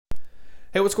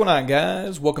Hey, what's going on,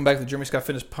 guys? Welcome back to the Jeremy Scott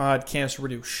Fitness Podcast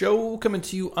Radio Show, coming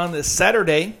to you on this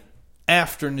Saturday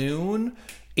afternoon,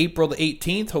 April the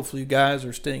 18th. Hopefully you guys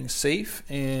are staying safe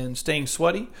and staying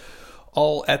sweaty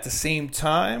all at the same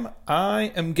time.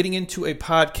 I am getting into a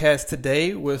podcast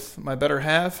today with my better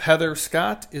half. Heather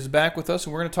Scott is back with us,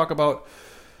 and we're going to talk about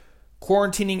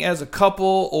quarantining as a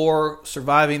couple or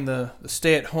surviving the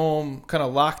stay-at-home kind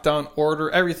of lockdown order,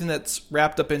 everything that's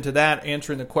wrapped up into that,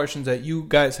 answering the questions that you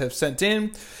guys have sent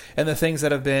in and the things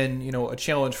that have been, a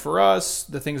challenge for us,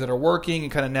 the things that are working,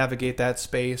 and kind of navigate that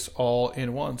space all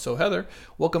in one. So Heather,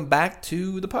 welcome back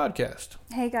to the podcast.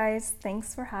 Hey guys,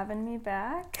 thanks for having me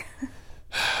back.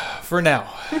 For now,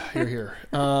 you're here.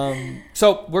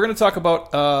 So we're going to talk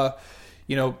about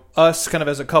us kind of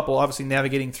as a couple, obviously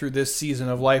navigating through this season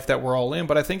of life that we're all in.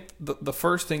 But I think the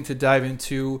first thing to dive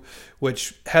into,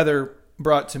 which Heather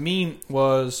brought to me,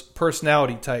 was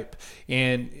personality type.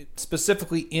 And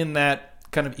specifically in that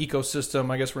kind of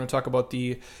ecosystem, I guess we're going to talk about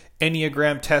the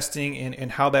Enneagram testing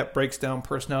and how that breaks down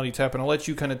personality type. And I'll let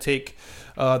you kind of take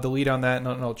the lead on that, and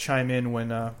I'll chime in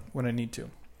when I need to.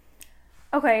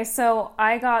 Okay, so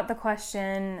I got the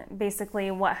question,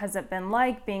 basically, what has it been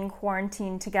like being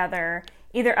quarantined together,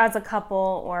 either as a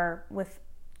couple or with,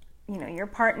 your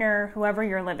partner, whoever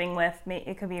you're living with.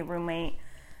 It could be a roommate.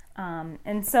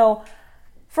 And so,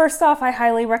 first off, I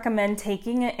highly recommend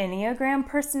taking an Enneagram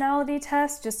personality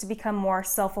test just to become more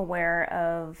self-aware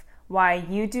of why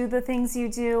you do the things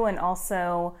you do, and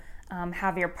also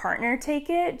have your partner take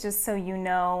it just so you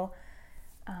know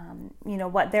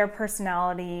what their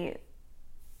personality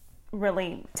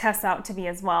really tests out to be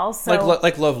as well. So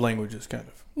like love languages, kind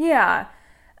of. Yeah.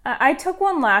 I took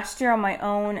one last year on my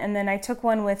own, and then I took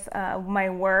one with my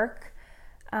work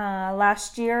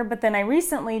last year, but then I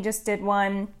recently just did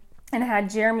one and had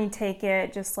Jeremy take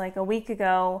it just like a week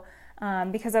ago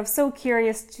because I was so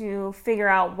curious to figure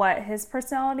out what his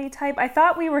personality type. I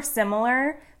thought we were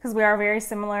similar because we are very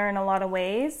similar in a lot of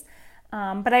ways,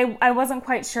 but I wasn't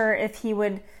quite sure if he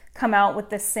would come out with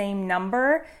the same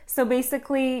number. So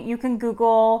basically you can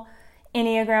Google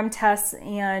Enneagram tests,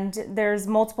 and there's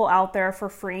multiple out there for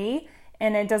free,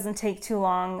 and it doesn't take too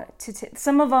long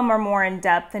some of them are more in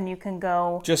depth, and you can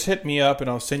go. Just hit me up and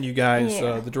I'll send you guys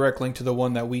the direct link to the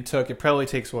one that we took. It probably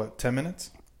takes 10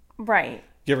 minutes? Right.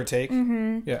 Give or take?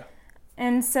 Mm-hmm. Yeah.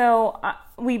 And so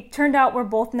we turned out we're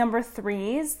both number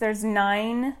 3s. There's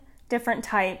 9 different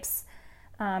types.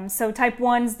 So type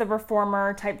 1's the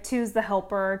reformer, type 2's the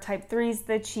helper, type 3's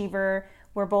the achiever.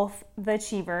 We're both the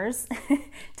achievers.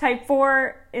 Type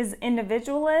 4 is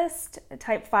individualist.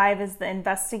 Type 5 is the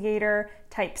investigator.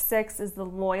 Type 6 is the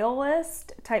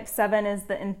loyalist. Type 7 is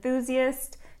the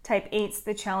enthusiast. Type 8's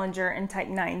the challenger. And type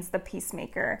 9's the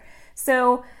peacemaker.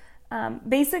 So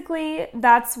basically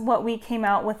that's what we came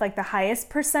out with, like the highest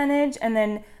percentage. And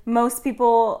then most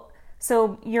people...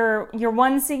 So you're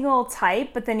one single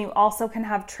type, but then you also can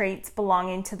have traits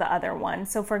belonging to the other one.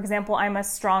 So for example, I'm a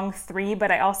strong 3, but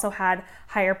I also had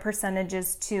higher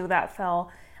percentages too that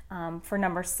fell for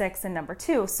number 6 and number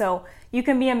 2. So you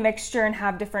can be a mixture and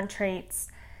have different traits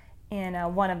in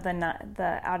one of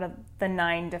the out of the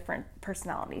 9 different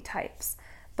personality types.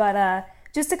 But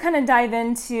just to kind of dive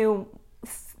into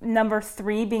number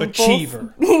 3 being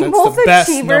achiever. That's both the best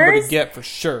achievers, number to get for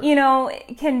sure.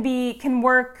 Can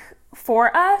work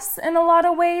for us in a lot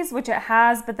of ways, which it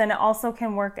has, but then it also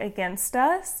can work against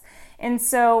us. And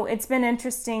so it's been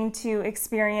interesting to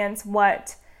experience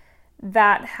what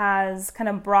that has kind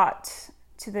of brought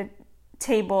to the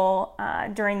table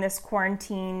during this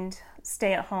quarantined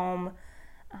stay-at-home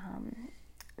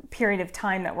period of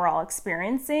time that we're all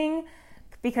experiencing.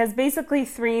 Because basically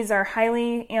 3s are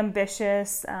highly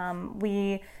ambitious.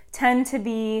 We tend to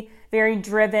be very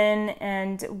driven,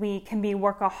 and we can be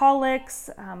workaholics,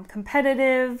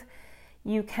 competitive.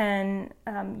 You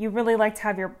really like to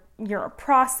have your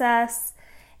process,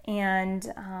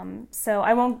 and so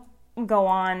I won't go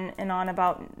on and on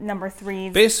about number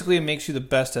 3s. Basically, it makes you the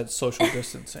best at social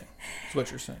distancing, is what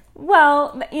you're saying.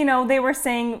 Well, they were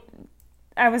saying,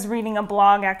 I was reading a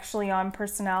blog actually on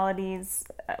personalities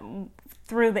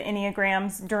through the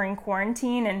Enneagrams during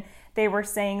quarantine, and they were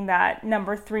saying that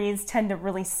number 3s tend to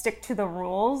really stick to the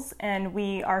rules, and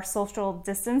we are social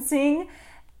distancing.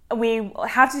 We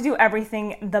have to do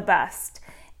everything the best.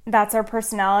 That's our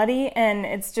personality, and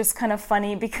it's just kind of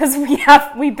funny because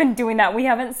we've been doing that. We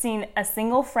haven't seen a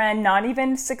single friend, not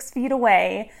even 6 feet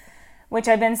away, which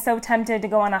I've been so tempted to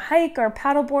go on a hike or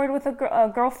paddleboard with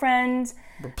a girlfriend.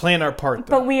 We're playing our part,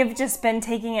 though. But we have just been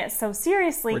taking it so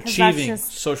seriously. We're achieving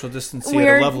social distancing at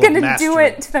a level of mastery. We're going to do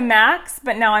it to the max,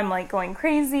 but now I'm like going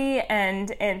crazy, and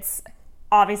it's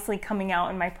obviously coming out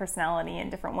in my personality in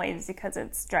different ways because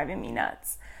it's driving me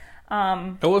nuts.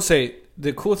 I will say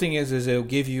the cool thing is it'll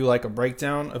give you like a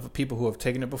breakdown of people who have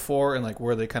taken it before and like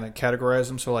where they kind of categorize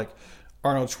them. So like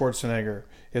Arnold Schwarzenegger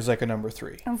is like a number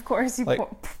 3. Of course, you like,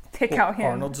 pick out him.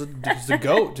 Arnold's the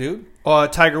GOAT, dude.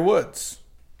 Tiger Woods,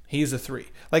 he's a 3.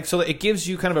 Like, so it gives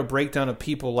you kind of a breakdown of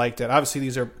people like that. Obviously,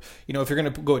 these are, if you're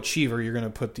going to go achiever, you're going to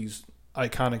put these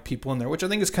iconic people in there, which I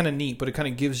think is kind of neat, but it kind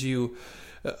of gives you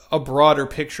a broader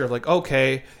picture of like,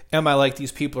 okay, am I like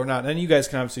these people or not? And then you guys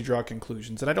can obviously draw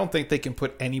conclusions. And I don't think they can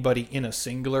put anybody in a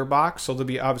singular box, so there'll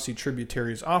be obviously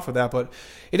tributaries off of that. But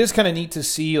it is kind of neat to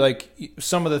see like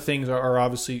some of the things are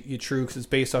obviously true because it's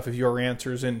based off of your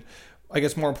answers and I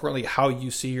guess more importantly how you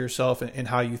see yourself and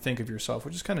how you think of yourself,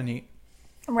 which is kind of neat.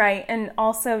 Right. And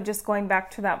also just going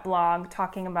back to that blog,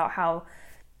 talking about how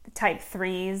type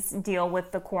 3s deal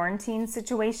with the quarantine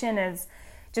situation is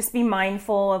just be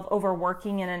mindful of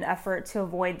overworking in an effort to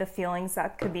avoid the feelings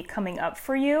that could be coming up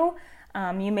for you.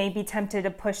 You may be tempted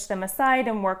to push them aside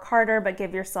and work harder, but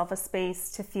give yourself a space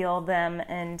to feel them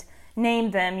and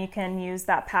name them. You can use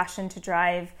that passion to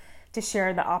drive to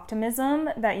share the optimism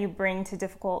that you bring to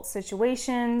difficult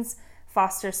situations,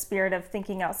 foster a spirit of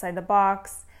thinking outside the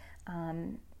box,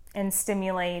 and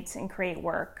stimulate and create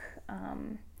work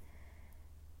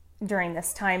during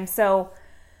this time. So,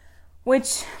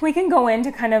 which we can go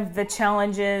into kind of the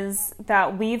challenges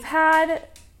that we've had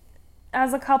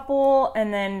as a couple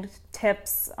and then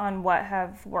tips on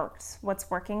what's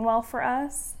working well for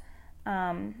us.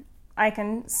 I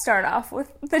can start off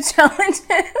with the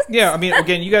challenges. Yeah, I mean,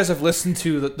 again, you guys have listened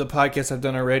to the podcast I've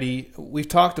done already. We've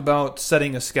talked about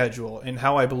setting a schedule and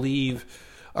how I believe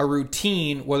a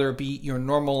routine, whether it be your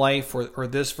normal life or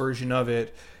this version of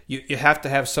it, you have to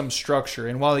have some structure.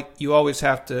 And while you always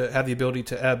have to have the ability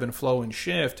to ebb and flow and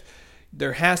shift,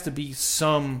 there has to be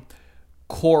some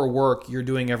core work you're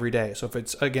doing every day. So if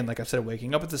it's, again, like I said,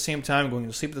 waking up at the same time, going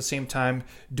to sleep at the same time,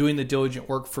 doing the diligent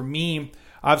work. For me,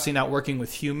 obviously not working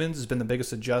with humans has been the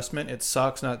biggest adjustment. It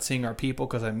sucks not seeing our people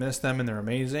because I miss them and they're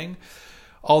amazing.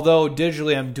 Although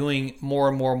digitally I'm doing more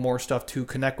and more stuff to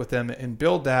connect with them and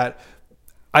build that,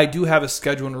 I do have a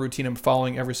schedule and a routine I'm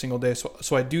following every single day.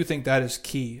 So I do think that is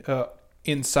key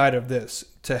inside of this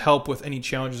to help with any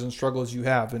challenges and struggles you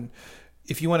have. And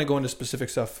if you want to go into specific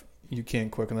stuff, you can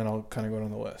quick, and then I'll kind of go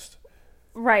down the list.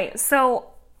 Right.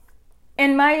 So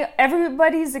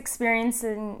everybody's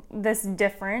experiencing this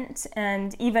different,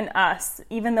 and even us,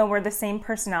 even though we're the same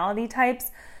personality types,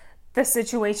 the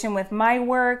situation with my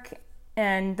work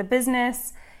and the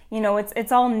business,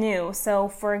 it's all new. So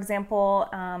for example,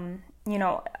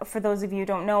 for those of you who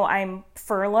don't know, I'm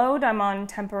furloughed. I'm on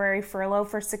temporary furlough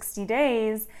for 60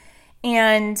 days.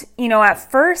 And,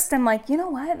 at first I'm like, you know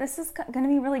what, this is going to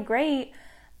be really great.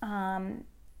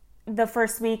 The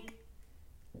first week,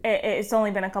 it's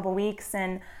only been a couple weeks,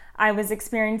 and I was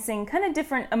experiencing kind of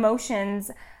different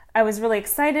emotions. I was really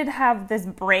excited to have this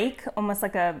break, almost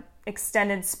like a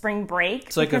extended spring break.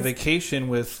 It's like a vacation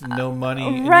with no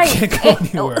money, right? And you can't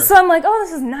go anywhere. So I'm like, oh,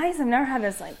 this is nice. I've never had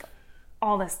this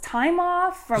all this time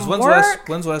off from work.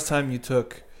 When's the last time you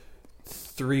took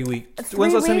 3 weeks?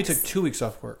 When's the last time you took 2 weeks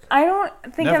off work? I don't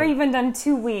think Never. I've even done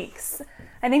 2 weeks.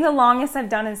 I think the longest I've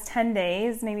done is 10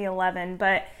 days, maybe 11.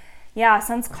 But yeah,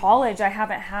 since college, I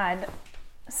haven't had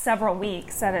several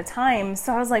weeks at a time.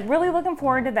 So I was like really looking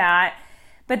forward to that.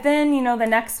 But then, the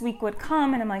next week would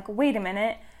come and I'm like, wait a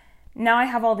minute. Now I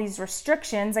have all these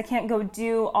restrictions. I can't go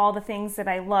do all the things that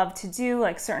I love to do,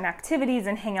 like certain activities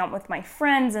and hang out with my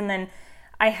friends. And then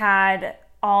I had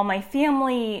all my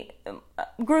family,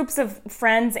 groups of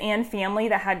friends and family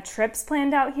that had trips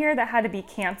planned out here that had to be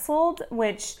canceled,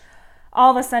 which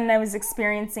all of a sudden I was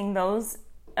experiencing those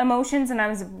emotions and I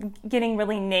was getting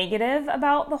really negative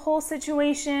about the whole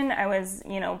situation. I was,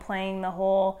 playing the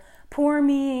whole poor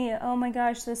me, oh my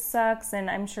gosh, this sucks. And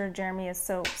I'm sure Jeremy is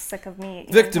so sick of me.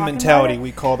 Victim mentality,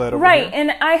 we call that over right, here.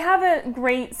 And I have a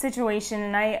great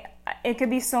situation and it could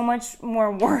be so much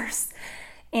more worse.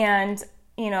 And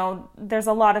there's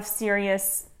a lot of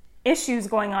serious issues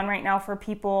going on right now for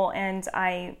people, and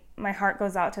my heart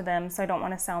goes out to them. So I don't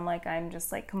want to sound like I'm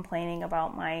just complaining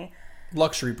about my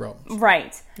luxury problems.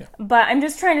 Right. Yeah. But I'm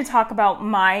just trying to talk about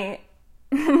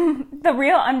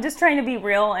I'm just trying to be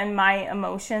real, and my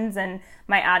emotions and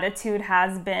my attitude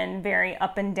has been very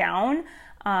up and down.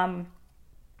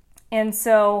 And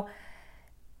so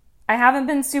I haven't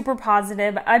been super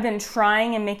positive. I've been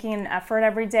trying and making an effort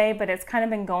every day, but it's kind of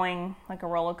been going like a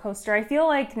roller coaster. I feel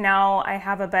like now I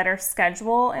have a better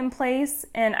schedule in place,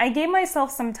 and I gave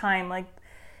myself some time. Like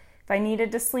if I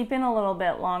needed to sleep in a little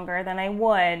bit longer, then I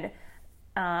would.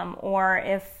 Or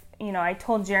if, I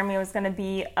told Jeremy I was going to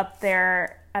be up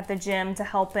there at the gym to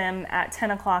help him at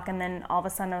 10 o'clock. And then all of a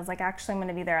sudden I was like, actually, I'm going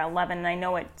to be there at 11. And I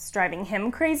know it's driving him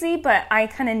crazy, but I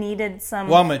kind of needed some...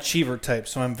 Well, I'm an achiever type,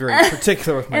 so I'm very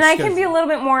particular with my and schedule. I can be a little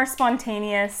bit more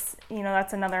spontaneous.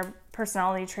 That's another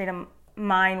personality trait of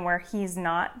mine where he's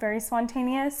not very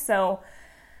spontaneous. So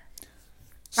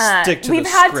we've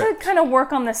had to kind of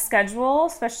work on the schedule,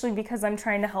 especially because I'm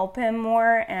trying to help him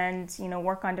more and,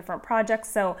 work on different projects.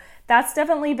 So that's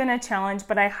definitely been a challenge,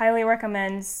 but I highly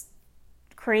recommend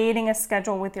creating a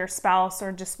schedule with your spouse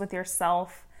or just with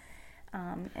yourself.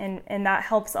 And that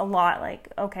helps a lot. Like,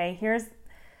 okay,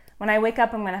 when I wake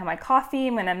up, I'm going to have my coffee.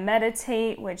 I'm going to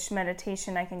meditate, which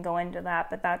meditation, I can go into that,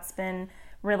 but that's been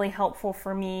really helpful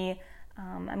for me.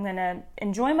 I'm going to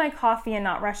enjoy my coffee and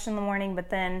not rush in the morning.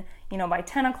 But then, by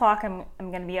 10 o'clock, I'm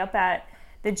going to be up at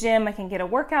the gym. I can get a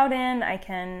workout in. I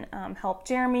can help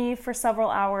Jeremy for several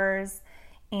hours.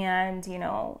 And,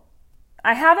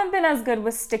 I haven't been as good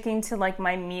with sticking to like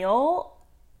my meal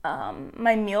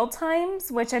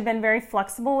times, which I've been very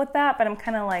flexible with that. But I'm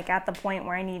kind of like at the point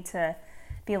where I need to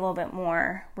be a little bit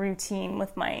more routine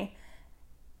with my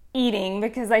eating,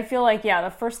 because I feel like,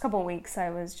 the first couple weeks I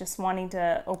was just wanting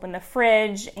to open the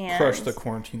fridge and crush the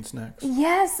quarantine snacks.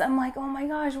 Yes, I'm like, oh my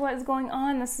gosh, what is going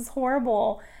on? This is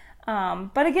horrible.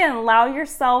 But again, allow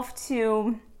yourself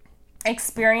to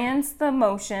experience the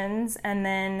emotions and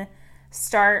then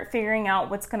start figuring out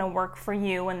what's going to work for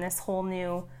you in this whole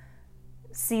new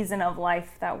season of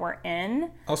life that we're in.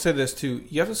 I'll say this too.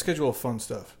 You have to schedule fun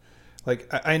stuff. Like,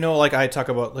 I know, like, I talk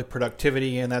about, like,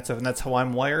 productivity and that stuff, and that's how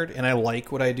I'm wired, and I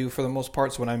like what I do for the most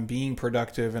part. So when I'm being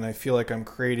productive and I feel like I'm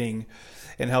creating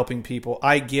and helping people,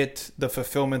 I get the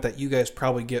fulfillment that you guys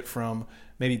probably get from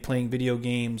maybe playing video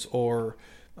games or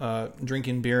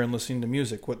drinking beer and listening to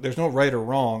music. There's no right or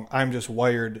wrong. I'm just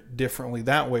wired differently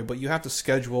that way. But you have to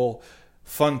schedule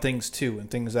fun things, too,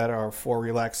 and things that are for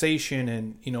relaxation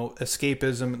and,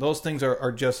 escapism. Those things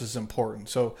are just as important.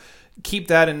 So keep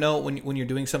that in note when you're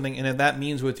doing something, and that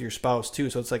means with your spouse too.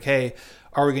 So it's like, hey,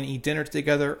 are we going to eat dinner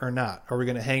together or not? Are we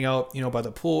going to hang out, by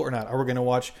the pool or not? Are we going to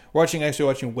we're actually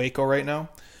watching Waco right now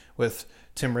with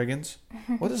Tim Riggins.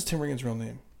 What is Tim Riggins' real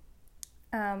name?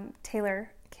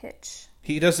 Taylor Kitsch.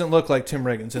 He doesn't look like Tim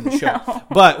Riggins in the show. No.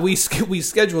 But we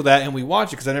schedule that and we watch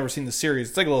it because I've never seen the series.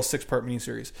 It's like a little 6-part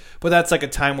miniseries. But that's like a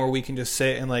time where we can just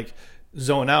sit and like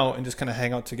zone out and just kind of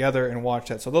hang out together and watch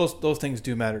that. So those things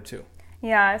do matter too.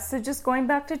 Yeah, so just going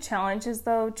back to challenges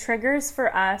though, triggers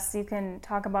for us, you can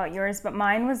talk about yours, but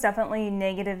mine was definitely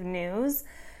negative news.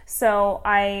 So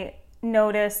I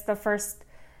noticed the first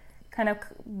kind of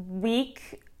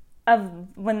week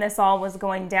of when this all was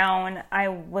going down, I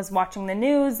was watching the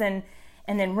news and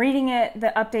then reading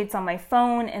the updates on my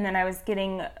phone, and then I was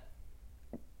getting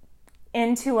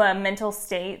into a mental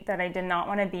state that I did not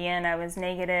want to be in. I was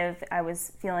negative, I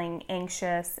was feeling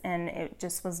anxious, and it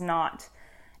just was not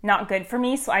good for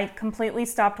me. So I completely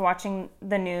stopped watching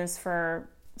the news for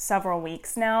several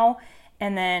weeks now.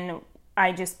 And then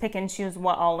I just pick and choose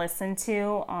what I'll listen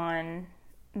to on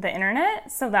the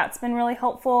internet. So that's been really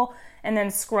helpful. And then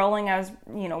scrolling, I was,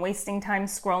 wasting time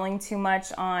scrolling too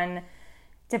much on,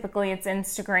 typically it's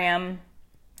Instagram.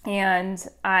 And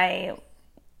I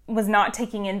was not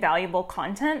taking in valuable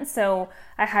content. So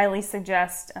I highly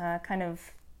suggest kind of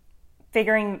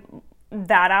figuring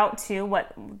that out too.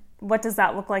 What does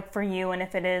that look like for you? And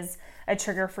if it is a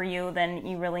trigger for you, then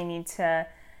you really need to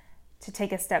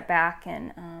take a step back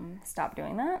and stop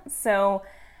doing that. So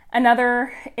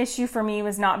another issue for me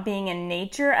was not being in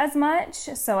nature as much.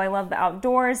 So I love the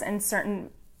outdoors and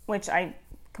which I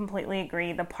completely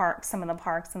agree, some of the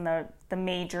parks and the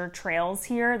major trails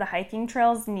here, the hiking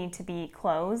trails need to be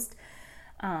closed.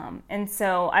 And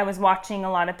so I was watching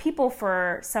a lot of people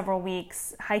for several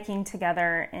weeks hiking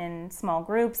together in small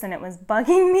groups, and it was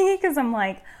bugging me because I'm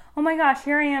like, oh my gosh,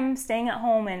 here I am staying at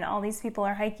home and all these people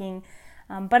are hiking.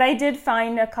 But I did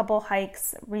find a couple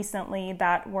hikes recently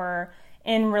that were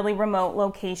in really remote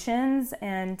locations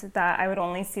and that I would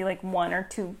only see like 1 or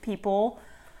 2 people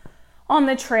on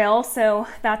the trail. So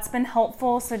that's been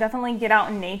helpful. So definitely get out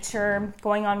in nature,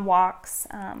 going on walks.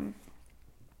 And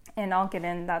I'll get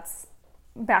in, that's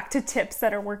back to tips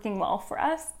that are working well for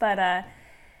us. But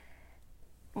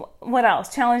what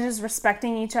else? Challenges,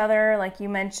 respecting each other. Like you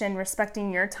mentioned,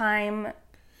 respecting your time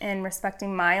and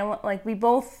respecting like we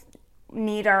both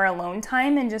need our alone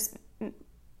time, and just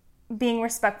being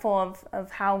respectful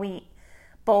of how we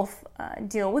both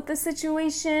deal with the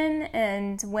situation.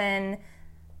 And when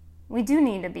we do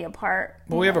need to be apart.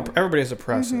 Well, everybody has a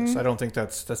process. I don't think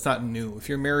that's not new. If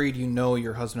you're married, you know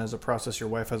your husband has a process, your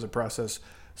wife has a process.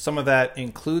 Some of that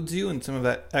includes you and some of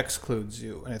that excludes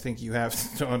you. And I think you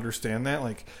have to understand that.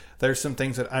 Like, there's some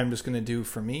things that I'm just going to do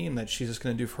for me and that she's just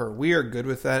going to do for her. We are good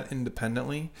with that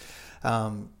independently.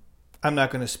 I'm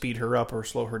not going to speed her up or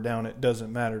slow her down. It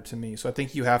doesn't matter to me. So I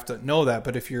think you have to know that.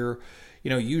 But if you're,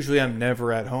 usually I'm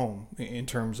never at home in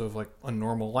terms of like a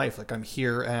normal life. Like, I'm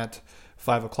here at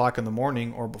 5 o'clock in the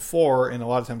morning or before, and a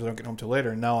lot of times I don't get home till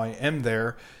later. And now I am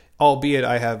there, albeit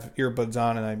I have earbuds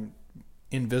on and I'm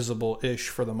invisible-ish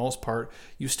for the most part.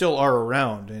 You still are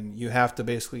around, and you have to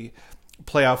basically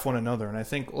play off one another. And I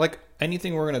think, like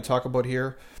anything we're going to talk about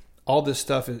here, all this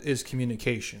stuff is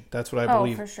communication. That's what I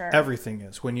believe for sure. Everything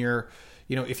is. When you're,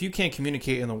 if you can't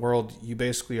communicate in the world, you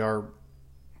basically you're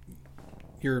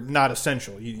not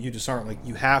essential. You just aren't. Like,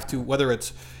 you have to, whether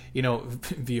it's,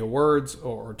 via words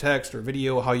or text or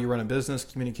video, how you run a business,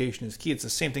 communication is key. It's the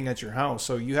same thing at your house.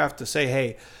 So you have to say,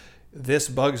 hey, this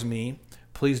bugs me.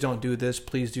 Please don't do this.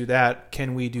 Please do that.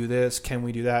 Can we do this? Can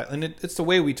we do that? And it's the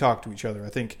way we talk to each other. I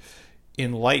think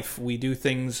in life, we do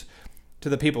things to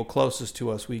the people closest to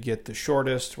us. We get the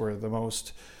shortest. We're the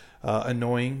most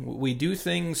annoying. We do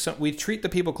things. We treat the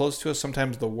people close to us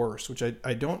sometimes the worst, which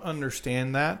I don't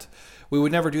understand that. We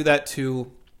would never do that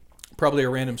to probably a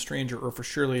random stranger or for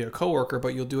surely a coworker,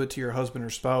 but you'll do it to your husband or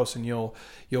spouse, and you'll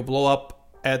blow up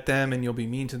at them and you'll be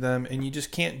mean to them, and you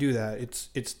just can't do that.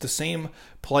 It's the same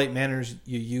polite manners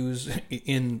you use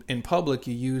in public,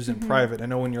 you use in private. I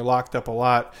know when you're locked up a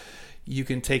lot, you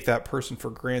can take that person for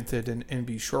granted and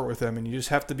be short with them, and you just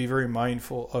have to be very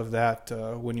mindful of that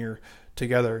when you're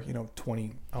together,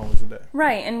 20 hours a day.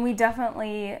 Right, and we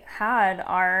definitely had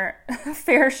our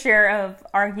fair share of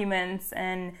arguments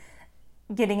and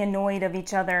getting annoyed of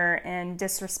each other and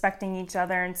disrespecting each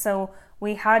other, and so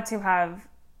we had to have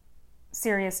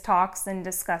serious talks and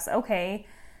discuss, okay,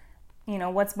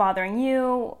 what's bothering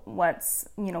you, what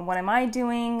am I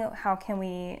doing, how can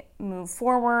we move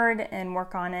forward and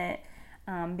work on it,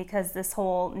 because this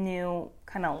whole new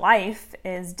kind of life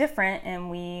is different and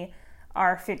we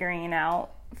are figuring it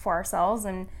out for ourselves.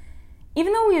 And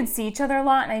even though we would see each other a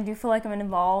lot, and I do feel like I'm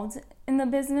involved in the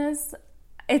business,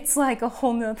 it's like a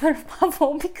whole nother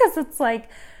level, because it's like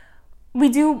we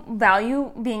do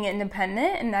value being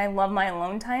independent and I love my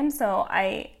alone time. So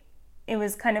it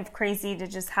was kind of crazy to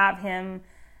just have him.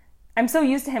 I'm so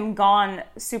used to him gone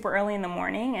super early in the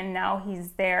morning, and now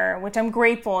he's there, which I'm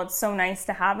grateful. It's so nice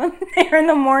to have him there in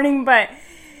the morning, but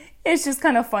it's just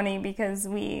kind of funny because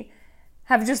we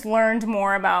have just learned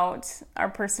more about our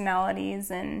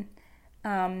personalities and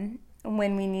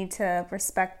when we need to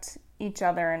respect each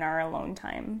other in our alone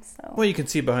time. So, well, you can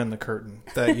see behind the curtain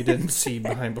that you didn't see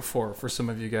behind before for some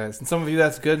of you guys, and some of you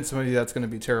that's good, and some of you that's going to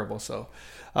be terrible. So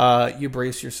you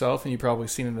brace yourself, and you've probably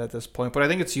seen it at this point. But I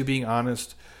think it's you being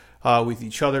honest with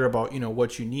each other about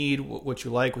what you need, what you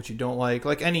like, what you don't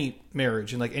like any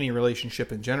marriage and like any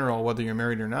relationship in general, whether you're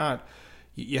married or not.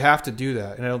 You have to do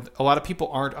that, and a lot of people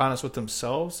aren't honest with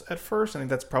themselves at first. I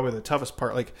think that's probably the toughest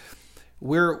part. Like,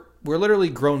 we're literally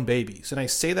grown babies, and I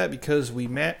say that because we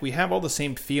have all the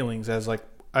same feelings as, like,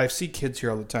 I see kids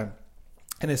here all the time,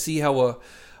 and I see how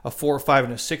a 4 or 5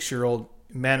 and a 6-year-old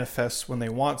manifests when they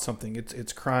want something.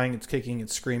 It's crying, it's kicking,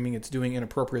 it's screaming, it's doing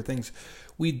inappropriate things.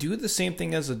 We do the same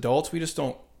thing as adults. We just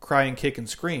don't cry and kick and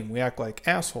scream. We act like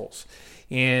assholes.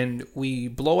 And we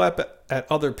blow up at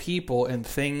other people and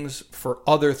things for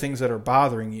other things that are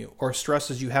bothering you, or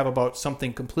stresses you have about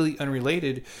something completely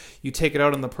unrelated. You take it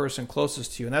out on the person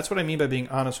closest to you. And that's what I mean by being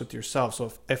honest with yourself.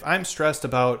 So if I'm stressed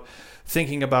about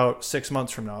thinking about 6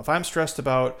 months from now, if I'm stressed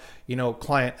about,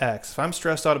 client X, if I'm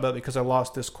stressed out about it because I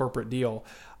lost this corporate deal,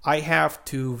 I have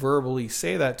to verbally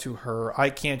say that to her.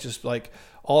 I can't just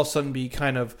all of a sudden be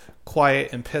kind of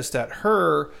quiet and pissed at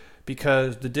her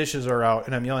because the dishes are out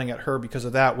and I'm yelling at her because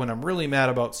of that when I'm really mad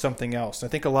about something else. I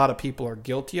think a lot of people are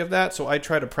guilty of that, so I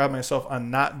try to pride myself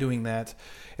on not doing that.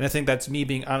 And I think that's me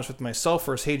being honest with myself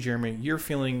first. Hey, Jeremy, you're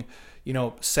feeling,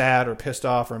 sad or pissed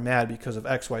off or mad because of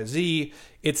XYZ.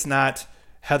 It's not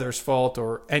Heather's fault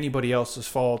or anybody else's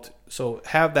fault. So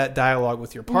have that dialogue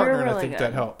with your partner, really, and I think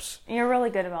that helps. You're really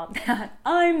good about that.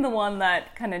 I'm the one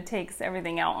that kind of takes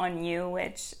everything out on you,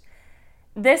 which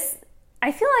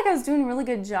I feel like I was doing a really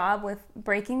good job with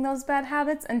breaking those bad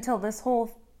habits until this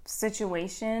whole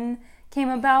situation came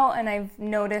about, and I've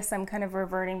noticed I'm kind of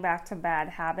reverting back to bad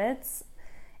habits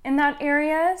in that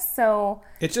area. So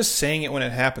it's just saying it when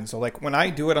it happens. So when I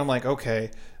do it, I'm like,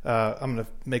 okay, I'm going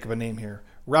to make up a name here.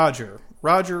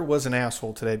 Roger was an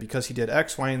asshole today because he did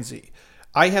X, Y, and Z.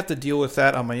 I have to deal with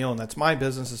that on my own. That's my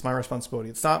business. It's my responsibility.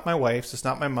 It's not my wife's. It's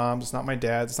not my mom's. It's not my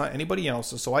dad's. It's not anybody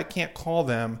else's. So I can't call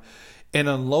them and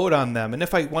unload on them. And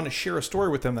if I want to share a story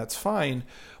with them, that's fine.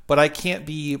 But I can't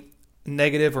be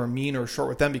negative or mean or short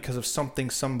with them because of something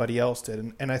somebody else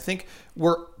did. And I think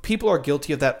people are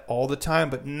guilty of that all the time,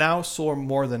 but now so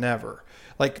more than ever.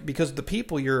 Like, because the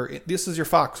people this is your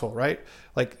foxhole, right?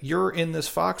 Like, you're in this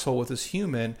foxhole with this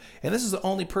human, and this is the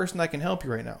only person that can help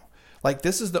you right now. Like,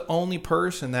 this is the only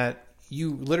person that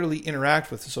you literally interact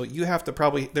with. So you have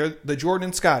to they're the Jordan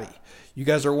and Scotty. You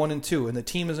guys are 1 and 2, and the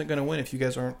team isn't going to win if you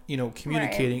guys aren't,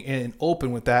 communicating right. And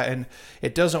open with that. And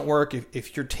it doesn't work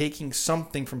if you're taking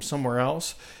something from somewhere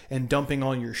else and dumping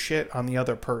all your shit on the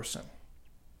other person.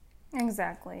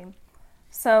 Exactly.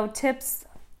 So tips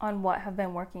on what have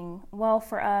been working well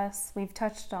for us. We've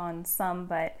touched on some,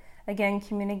 but again,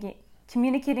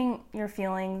 communicating your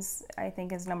feelings, I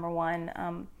think, is number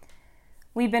one.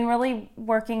 We've been really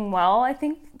working well, I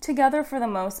think, together for the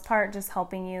most part, just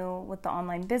helping you with the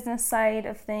online business side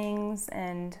of things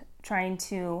and I'm trying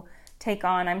to take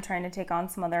on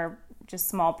some other just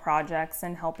small projects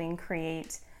and helping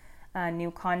create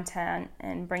new content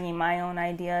and bringing my own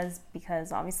ideas,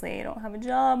 because obviously I don't have a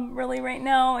job really right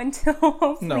now until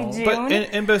hopefully June. But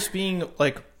and just being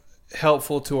like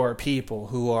helpful to our people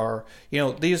who are,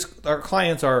 our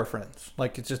clients are our friends.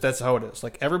 Like, it's just, that's how it is.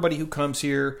 Like, everybody who comes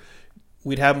here,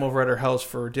 we'd have them over at our house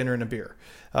for dinner and a beer,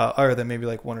 other than maybe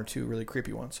like 1 or 2 really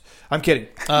creepy ones. I'm kidding.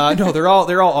 No, they're all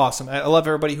awesome. I love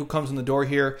everybody who comes in the door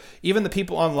here. Even the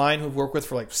people online who've worked with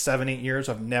for like 7-8 years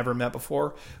I've never met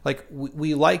before. Like,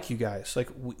 we like you guys. Like,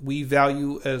 we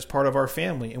value as part of our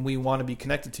family, and we want to be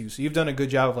connected to you. So you've done a good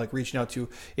job of like reaching out to,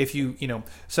 if you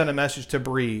send a message to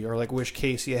Bree or like wish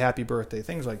Casey a happy birthday,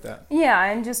 things like that. Yeah,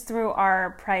 and just through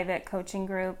our private coaching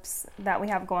groups that we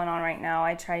have going on right now,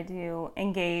 I try to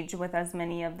engage with as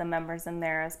many of the members in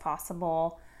there as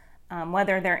possible,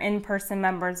 whether they're in-person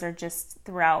members or just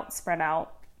spread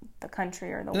out the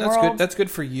country or the world. That's good. That's good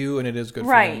for you, and it is good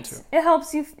for them too. It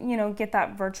helps you, get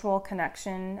that virtual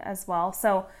connection as well.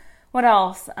 So what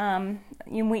else?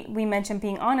 We mentioned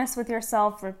being honest with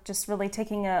yourself, or just really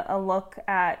taking a look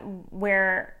at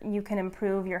where you can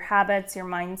improve your habits, your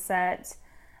mindset.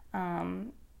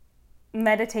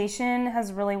 Meditation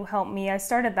has really helped me. I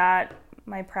started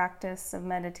my practice of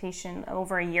meditation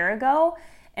over a year ago,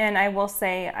 and I will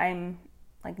say I'm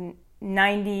like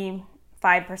 95%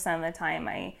 of the time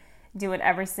I do it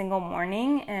every single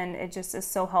morning, and it just is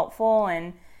so helpful,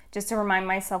 and just to remind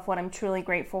myself what I'm truly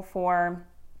grateful for,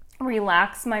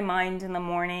 relax my mind in the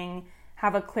morning,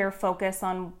 have a clear focus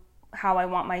on how I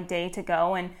want my day to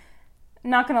go. And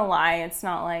not gonna lie, it's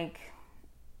not like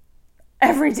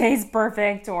every day's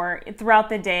perfect, or throughout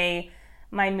the day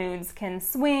my moods can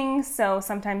swing. So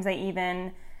sometimes I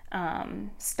even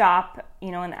stop,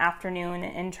 in the afternoon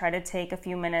and try to take a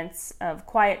few minutes of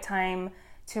quiet time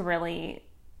to really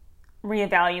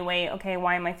reevaluate, okay,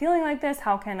 why am I feeling like this?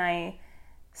 How can I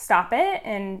stop it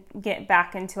and get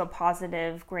back into a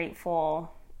positive,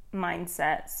 grateful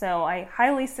mindset? So I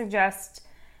highly suggest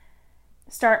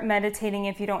start meditating.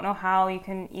 If you don't know how, you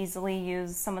can easily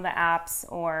use some of the apps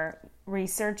or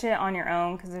research it on your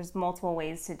own, because there's multiple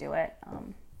ways to do it.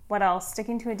 What else?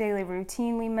 Sticking to a daily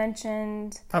routine, we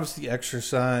mentioned. Obviously,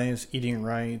 exercise, eating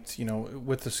right,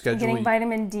 with the schedule. Getting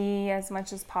vitamin D as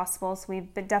much as possible. So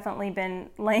we've definitely been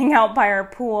laying out by our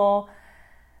pool.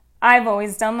 I've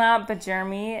always done that, but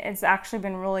Jeremy, it's actually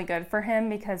been really good for him,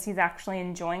 because he's actually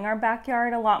enjoying our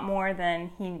backyard a lot more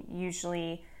than he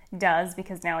usually does,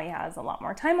 because now he has a lot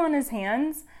more time on his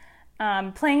hands.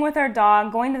 Playing with our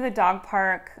dog, going to the dog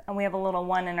park, and we have a little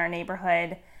one in our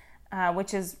neighborhood,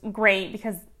 which is great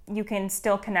because you can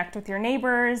still connect with your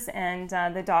neighbors, and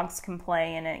the dogs can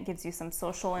play, and it gives you some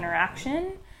social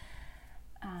interaction.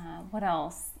 What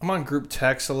else? I'm on group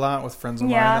text a lot with friends of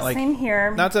mine. Yeah, same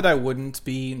here. Not that I wouldn't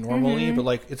be normally, but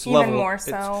like it's even level more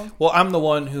so. Well, I'm the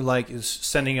one who is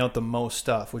sending out the most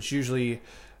stuff, which usually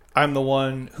I'm the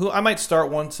one who I might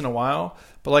start once in a while,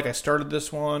 but I started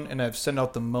this one and I've sent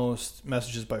out the most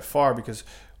messages by far, because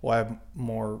I have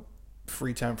more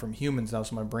free time from humans now,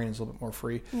 so my brain is a little bit more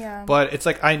free. Yeah. But it's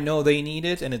I know they need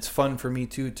it, and it's fun for me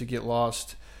too to get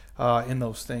lost in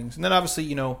those things. And then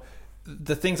obviously,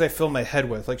 the things I fill my head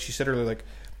with, like she said earlier,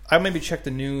 I maybe check the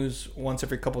news once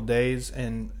every couple of days,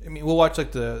 and we'll watch the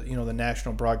the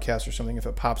national broadcast or something if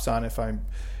it pops on, if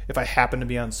I happen to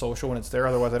be on social when it's there.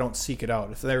 Otherwise, I don't seek it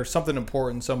out. If there's something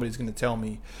important, somebody's going to tell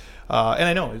me. And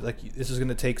I know this is going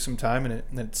to take some time,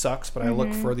 and it sucks, but I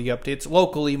look for the updates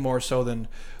locally more so than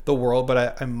the world,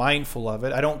 but I'm mindful of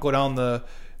it. I don't go down the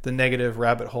the negative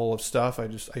rabbit hole of stuff.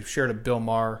 I shared a Bill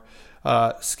Maher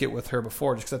skit with her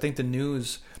before, just because I think the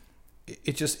news,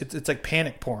 it's like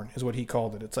panic porn is what he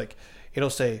called it. It's like it'll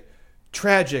say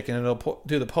tragic and it'll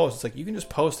do the post. It's like you can just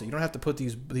post it. You don't have to put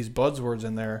these buzzwords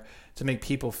in there to make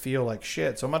people feel like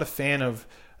shit. So I'm not a fan of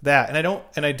that.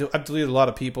 And I've deleted a lot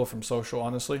of people from social,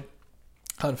 honestly,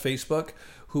 on Facebook,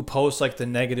 who post like the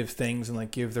negative things and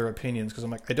like give their opinions, because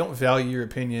I'm like, I don't value your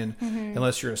opinion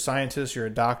unless you're a scientist, you're a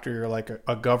doctor, you're like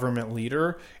a government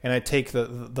leader, and I take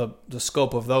the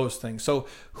scope of those things. So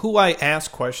who I ask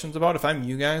questions about, if I'm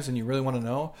you guys and you really want to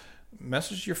know,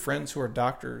 message your friends who are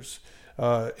doctors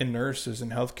and nurses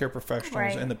and healthcare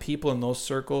professionals, and the people in those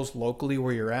circles locally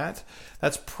where you're at.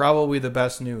 That's probably the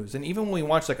best news. And even when we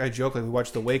watch, like I joke, like we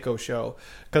watch the Waco show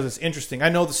because it's interesting. I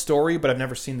know the story, but I've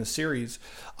never seen the series.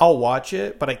 I'll watch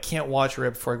it, but I can't watch it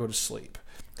right before I go to sleep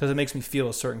because it makes me feel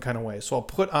a certain kind of way. So I'll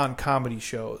put on comedy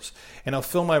shows and I'll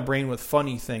fill my brain with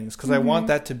funny things because I want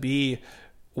that to be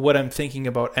what I'm thinking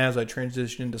about as I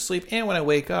transition into sleep and when I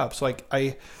wake up. So like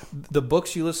the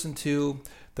books you listen to,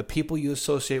 the people you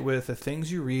associate with, the things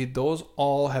you read, those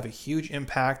all have a huge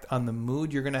impact on the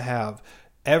mood you're going to have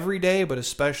every day, but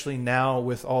especially now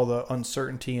with all the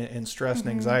uncertainty and stress and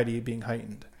anxiety being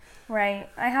heightened. Right.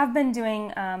 I have been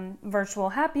doing virtual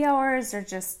happy hours or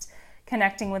just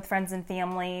connecting with friends and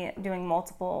family, doing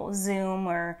multiple Zoom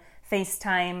or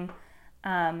FaceTime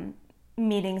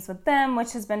meetings with them,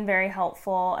 which has been very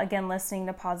helpful. Again, listening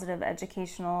to positive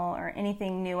educational or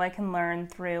anything new I can learn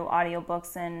through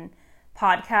audiobooks and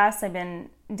podcasts. I've been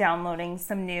downloading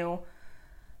some new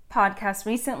podcasts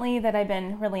recently that I've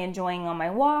been really enjoying on my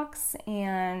walks.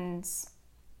 And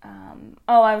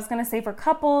I was going to say, for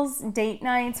couples, date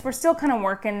nights, we're still kind of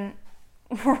working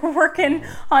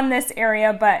on this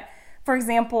area. But for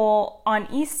example, on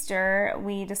Easter,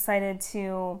 we decided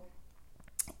to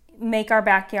make our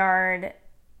backyard,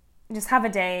 just have a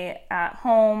day at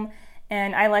home.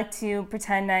 And I like to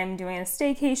pretend I'm doing a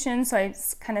staycation, so I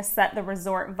kind of set the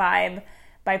resort vibe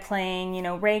by playing,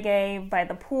 reggae by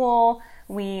the pool.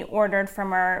 We ordered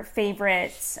from our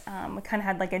favorite, we kind of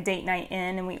had like a date night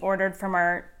in, and we ordered from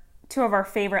two of our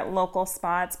favorite local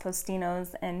spots,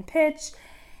 Postino's and Pitch,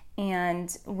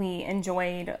 and we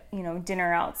enjoyed,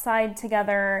 dinner outside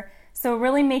together. So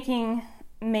really making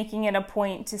it a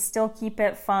point to still keep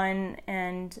it fun,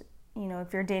 and,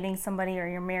 if you're dating somebody or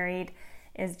you're married,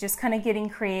 is just kind of getting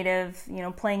creative,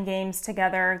 playing games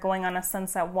together, going on a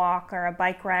sunset walk or a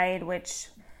bike ride, which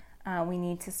we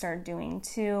need to start doing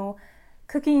too.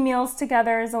 Cooking meals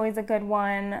together is always a good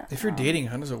one. If you're dating,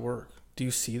 how does it work? Do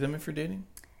you see them if you're dating?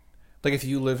 Like if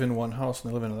you live in one house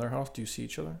and they live in another house, do you see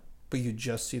each other? But you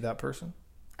just see that person?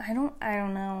 I don't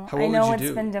know. What would you do?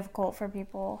 It's been difficult for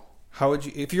people. How would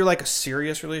you, if you're like a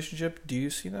serious relationship, do you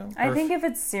see them? I think if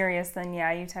it's serious, then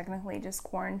yeah, you technically just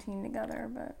quarantine together,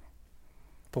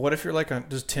 But what if you're like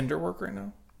does Tinder work right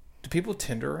now? Do people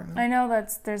Tinder right now? I know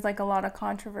there's like a lot of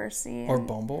controversy. Or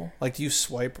Bumble? Like do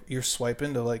you're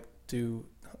swiping to like do...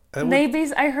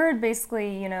 I heard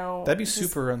basically, that'd be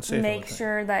super unsafe. Make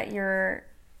sure that you're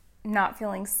not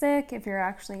feeling sick if you're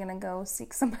actually going to go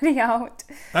seek somebody out.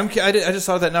 I just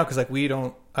thought of that now because like we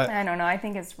don't... I don't know. I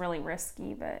think it's really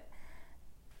risky, but...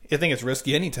 I think it's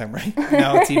risky anytime, right?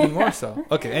 Now it's even more so.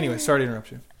 Okay, anyway, sorry to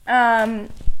interrupt you. And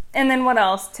then what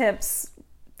else? Tips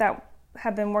that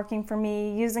have been working for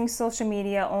me: using social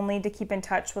media only to keep in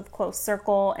touch with close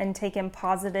circle and take in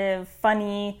positive,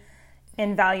 funny,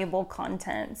 and valuable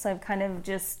content. So I've kind of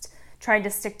just tried to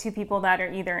stick to people that are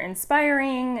either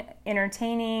inspiring,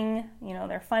 entertaining,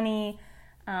 they're funny,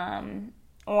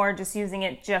 or just using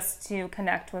it just to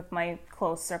connect with my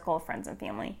close circle of friends and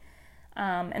family.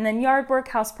 And then yard work,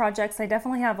 house projects. I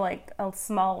definitely have like a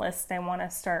small list I want to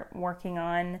start working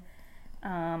on.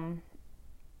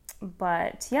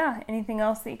 But yeah, anything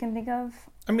else that you can think of?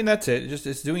 I mean, that's it.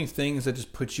 It's doing things that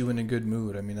just put you in a good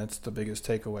mood. I mean, that's the biggest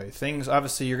takeaway. Things,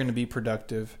 obviously, you're going to be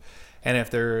productive. And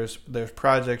if there's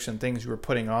projects and things you were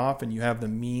putting off and you have the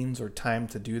means or time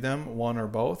to do them, one or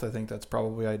both, I think that's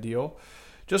probably ideal.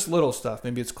 Just little stuff.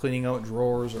 Maybe it's cleaning out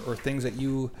drawers or things that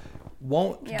you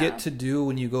won't get to do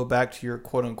when you go back to your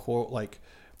quote-unquote, like,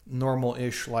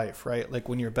 normal-ish life, right? Like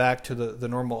when you're back to the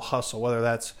normal hustle, whether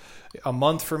that's a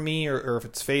month for me or if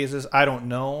it's phases, I don't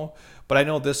know. But I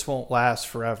know this won't last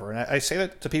forever. And I say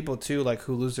that to people, too, like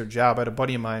who lose their job. I had a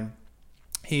buddy of mine.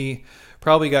 He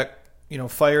probably got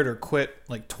fired or quit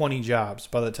like 20 jobs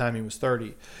by the time he was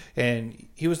 30. And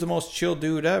he was the most chill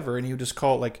dude ever. And he would just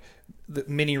call it like the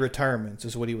mini retirements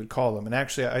is what he would call them. And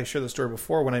actually, I shared the story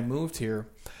before. When I moved here,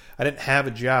 I didn't have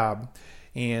a job.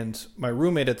 And my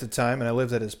roommate at the time, and I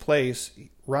lived at his place,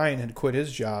 Ryan had quit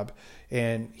his job.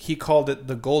 And he called it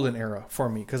the golden era for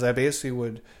me because I basically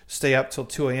would stay up till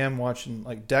 2 a.m. watching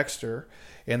like Dexter.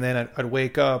 And then I'd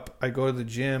wake up, I'd go to the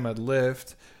gym, I'd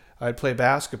lift, I'd play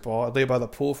basketball. I'd lay by the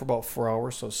pool for about 4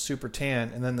 hours, so super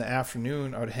tan. And then in the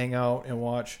afternoon, I would hang out and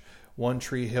watch One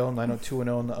Tree Hill,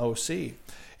 90210 in the OC.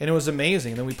 And it was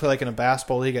amazing. And then we play like in a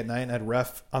basketball league at night, and I'd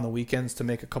ref on the weekends to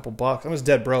make a couple bucks. I was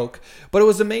dead broke, but it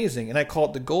was amazing. And I call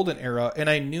it the golden era. And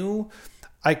I knew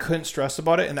I couldn't stress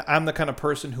about it. And I'm the kind of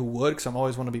person who would, because I'm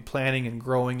always want to be planning and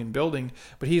growing and building.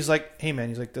 But he's like, hey man,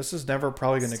 he's like, this is never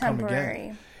probably going to come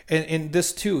again. And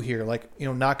this too here, like, you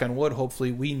know, knock on wood,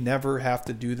 hopefully we never have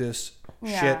to do this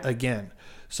shit again.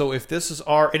 So if this is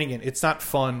and again, it's not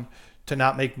fun to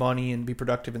not make money and be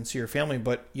productive and see your family,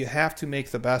 but you have to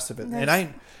make the best of it.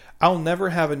 And I'll never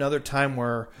have another time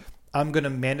where I'm going to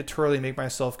mandatorily make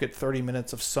myself get 30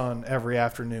 minutes of sun every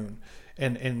afternoon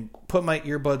and put my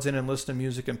earbuds in and listen to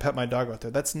music and pet my dog out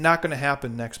there. That's not going to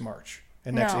happen next March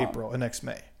and next April and next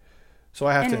May. So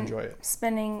I have to enjoy it.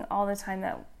 Spending all the time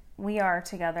that we are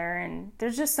together, and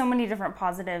there's just so many different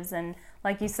positives, and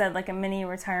like you said, like a mini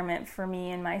retirement for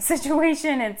me in my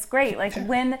situation. It's great. Like,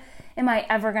 when am I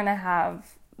ever gonna have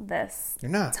this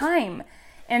time?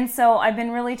 And so I've been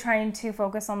really trying to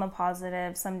focus on the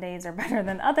positive. Some days are better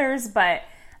than others, but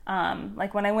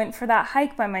like when I went for that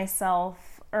hike by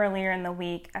myself earlier in the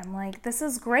week, I'm like, this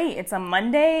is great. It's a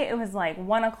Monday. It was like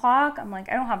 1 o'clock. I'm like,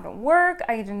 I don't have to work.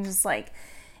 I can just like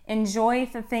enjoy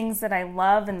the things that I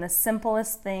love and the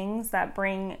simplest things that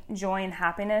bring joy and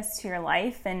happiness to your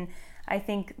life. And I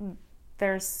think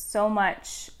there's so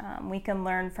much we can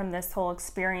learn from this whole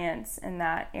experience in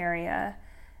that area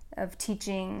of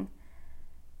teaching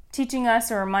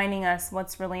us or reminding us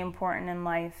what's really important in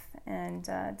life. And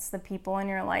it's the people in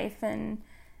your life and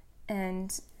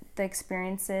the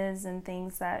experiences and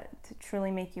things that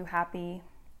truly make you happy,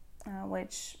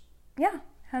 which,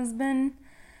 has been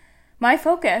my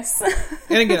focus.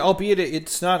 And again, albeit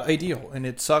it's not ideal and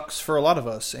it sucks for a lot of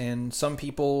us. And some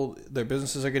people, their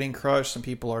businesses are getting crushed. Some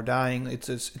people are dying. It's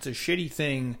a shitty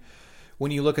thing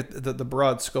when you look at the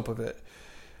broad scope of it.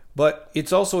 But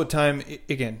it's also a time,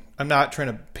 again, I'm not trying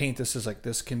to paint this as like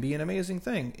this can be an amazing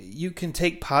thing. You can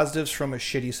take positives from a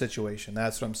shitty situation.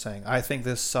 That's what I'm saying. I think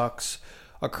this sucks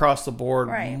across the board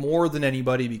more than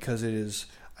anybody because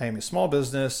I am a small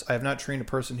business. I have not trained a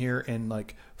person here in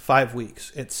like 5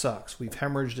 weeks. It sucks. We've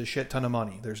hemorrhaged a shit ton of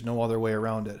money. There's no other way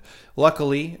around it.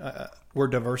 Luckily, we're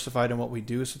diversified in what we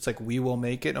do. So it's like we will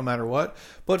make it no matter what.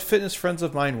 But fitness friends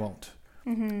of mine won't.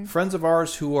 Mm-hmm. Friends of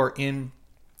ours who are in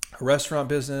a restaurant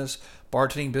business,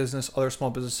 bartending business, other small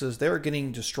businesses, they are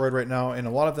getting destroyed right now. And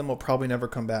a lot of them will probably never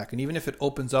come back. And even if it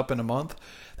opens up in a month,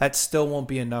 that still won't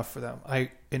be enough for them.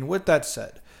 And with that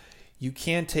said, you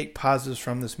can take positives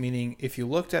from this, meaning if you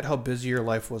looked at how busy your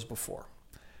life was before,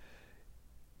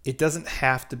 it doesn't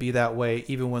have to be that way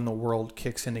even when the world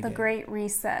kicks in again. The great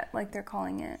reset, like they're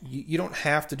calling it. You don't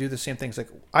have to do the same things. Like,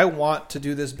 I want to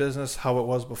do this business how it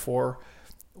was before.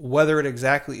 Whether it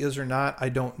exactly is or not, I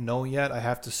don't know yet. I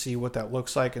have to see what that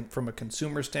looks like and from a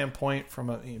consumer standpoint, from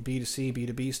a B2C,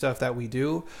 B2B stuff that we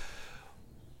do.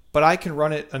 But I can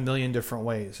run it a million different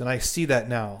ways, and I see that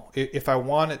now. If I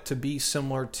want it to be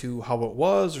similar to how it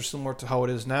was or similar to how it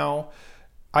is now,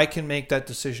 I can make that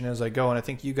decision as I go, and I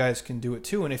think you guys can do it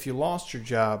too. And if you lost your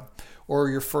job or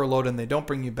you're furloughed and they don't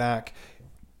bring you back,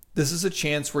 this is a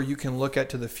chance where you can look at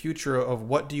to the future of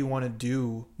what do you want to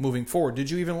do moving forward. Did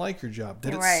you even like your job?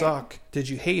 Did it suck? Did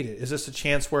you hate it? Is this a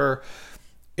chance where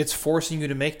it's forcing you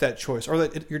to make that choice, or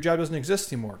that your job doesn't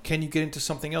exist anymore? Can you get into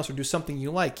something else or do something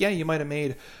you like? Yeah, you might have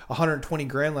made 120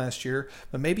 grand last year,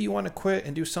 but maybe you want to quit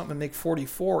and do something and make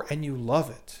 44 and you love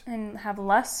it. And have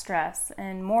less stress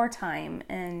and more time.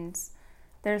 And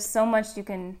there's so much you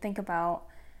can think about.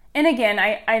 And again,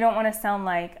 I don't want to sound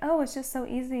like, oh, it's just so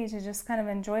easy to just kind of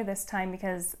enjoy this time,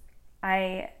 because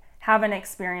I haven't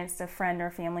experienced a friend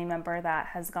or family member that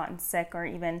has gotten sick, or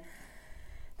even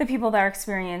the people that are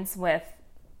experienced with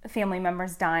family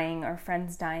members dying or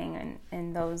friends dying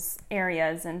in those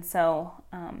areas. And so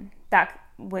that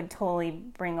would totally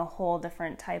bring a whole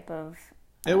different type of...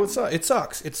 It would suck. It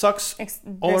sucks. It sucks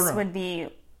all around. This would be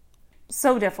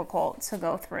so difficult to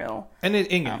go through. And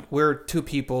again, we're two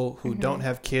people who don't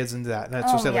have kids and that. And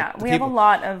that's we have a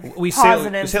lot of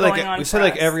positives going on. We say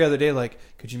like every other day, like,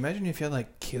 could you imagine if you had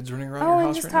like kids running around your house right now?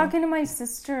 I'm just talking to my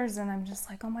sisters, and I'm just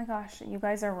like, oh my gosh, you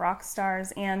guys are rock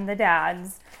stars, and the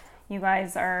dads. You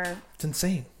guys are... It's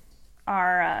insane.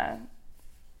 Are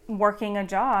working a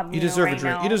job. You deserve a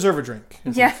drink. You deserve a drink.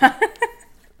 Yeah.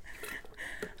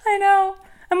 I know.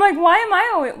 I'm like, why am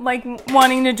I always like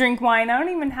wanting to drink wine? I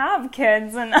don't even have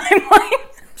kids, and I'm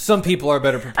like... Some people are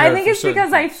better prepared. I think it's for because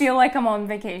things. I feel like I'm on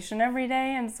vacation every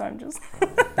day, and so I'm just.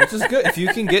 Which is good.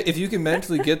 If you can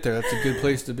mentally get there, that's a good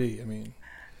place to be. I mean.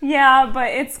 Yeah, but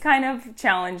it's kind of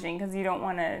challenging because you don't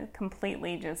want to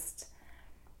completely just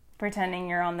pretending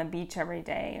you're on the beach every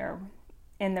day or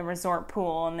in the resort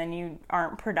pool, and then you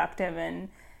aren't productive and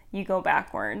you go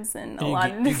backwards in a lot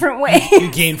of different ways.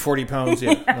 You gain 40 pounds.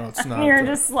 Yeah, no, it's not. You're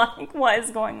just like, what is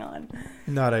going on?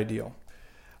 Not ideal.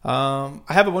 I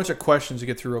have a bunch of questions to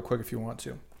get through real quick if you want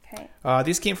to. Okay.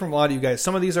 These came from a lot of you guys.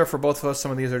 Some of these are for both of us. Some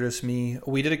of these are just me.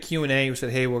 We did a Q&A. We said,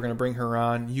 hey, we're going to bring her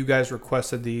on. You guys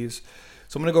requested these.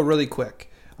 So I'm going to go really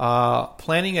quick.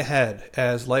 Planning ahead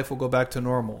as life will go back to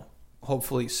normal,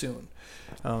 hopefully soon.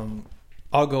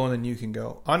 I'll go and then you can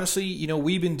go. Honestly,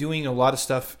 we've been doing a lot of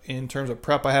stuff in terms of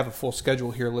prep. I have a full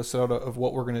schedule here listed out of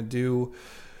what we're going to do,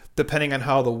 depending on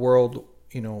how the world,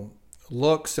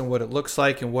 looks and what it looks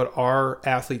like and what our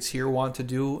athletes here want to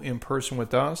do in person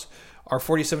with us. Our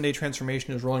 47-day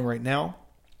transformation is rolling right now.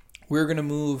 We're going to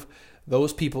move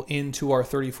those people into our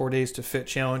 34 Days to Fit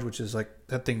challenge, which is like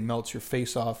that thing melts your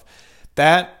face off.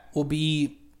 That will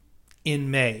be in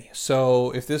May.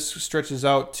 So if this stretches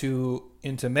out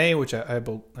into May, which I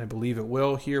believe it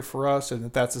will here for us,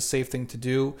 and that's a safe thing to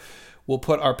do, we'll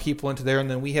put our people into there, and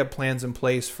then we have plans in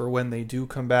place for when they do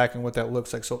come back and what that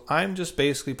looks like. So I'm just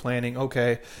basically planning,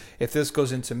 okay, if this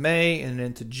goes into May and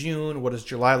into June, what does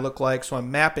July look like? So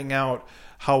I'm mapping out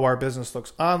how our business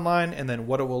looks online and then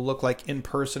what it will look like in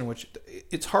person, which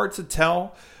it's hard to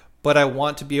tell, but I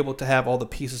want to be able to have all the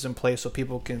pieces in place so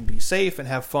people can be safe and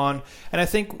have fun. And I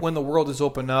think when the world is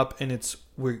open up and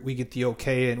we get the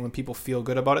okay and when people feel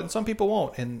good about it, and some people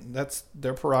won't, and that's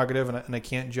their prerogative, and I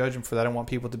can't judge them for that. I want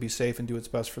people to be safe and do what's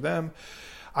best for them.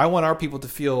 I want our people to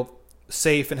feel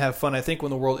safe and have fun. I think when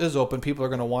the world is open, people are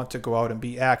going to want to go out and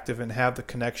be active and have the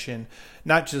connection,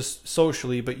 not just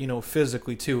socially, but,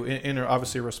 physically too, in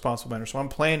obviously a responsible manner. So I'm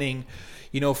planning,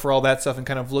 for all that stuff and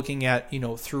kind of looking at,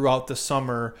 throughout the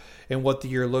summer and what the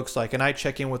year looks like. And I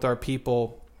check in with our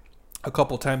people a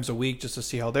couple times a week just to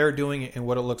see how they're doing and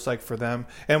what it looks like for them.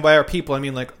 And by our people, I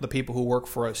mean like the people who work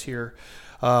for us here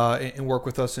and work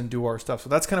with us and do our stuff. So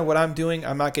that's kind of what I'm doing.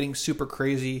 I'm not getting super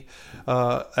crazy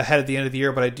ahead of the end of the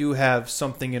year, but I do have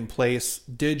something in place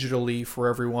digitally for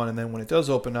everyone. And then when it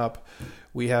does open up,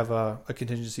 we have a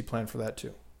contingency plan for that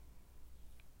too.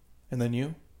 And then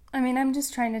you? I mean, I'm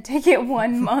just trying to take it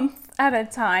 1 month at a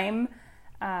time.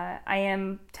 I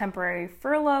am temporary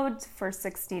furloughed for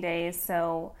 60 days,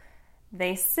 so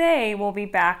they say we'll be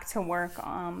back to work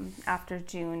after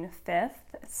June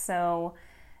 5th. So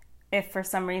if for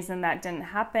some reason that didn't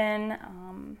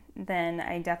happen, then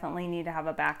I definitely need to have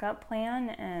a backup plan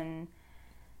and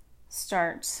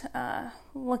start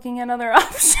looking at other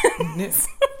options.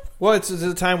 Well, it's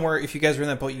a time where if you guys are in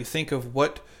that boat, you think of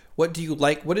what do you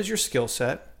like? What is your skill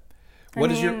set?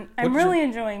 I'm really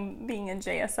enjoying being a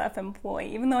JSF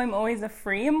employee, even though I'm always a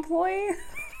free employee.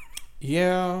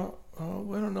 Yeah, I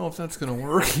don't know if that's going to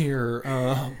work here.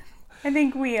 I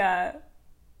think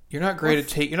You're not great at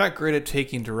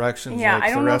taking directions. Yeah, like I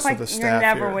don't the know rest if of the you staff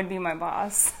never here. would be my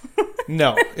boss.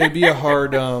 No, it'd be a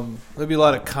hard. There'd be a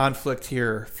lot of conflict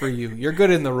here for you. You're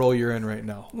good in the role you're in right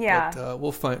now. Yeah, but,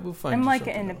 we'll find. I'm you like an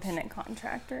something independent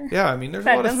contractor. Yeah, I mean, there's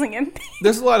that a lot doesn't get paid.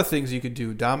 There's a lot of things you could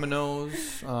do.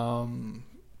 Dominoes,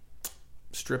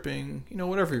 stripping,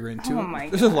 whatever you're into. Oh my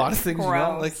There's a lot of things.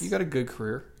 Gross. Like you got a good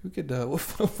career. We could. We'll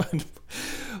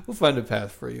find a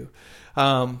path for you.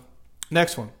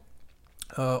 Next one.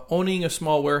 Owning a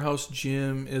small warehouse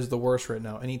gym is the worst right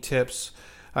now. Any tips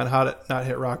on how to not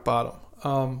hit rock bottom?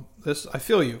 I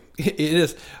feel you. It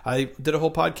is. I did a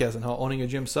whole podcast on how owning a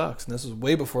gym sucks, and this is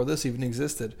way before this even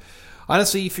existed.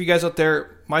 Honestly, for you guys out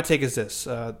there, my take is this: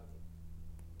 a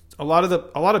lot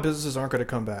of businesses aren't going to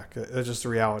come back. That's just the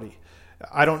reality.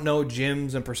 I don't know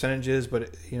gyms and percentages,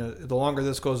 but the longer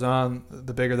this goes on,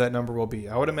 the bigger that number will be.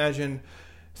 I would imagine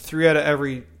 3 out of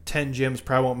every 10 gyms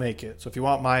probably won't make it. So if you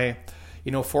want my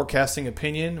forecasting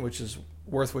opinion, which is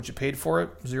worth what you paid for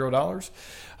it, $0.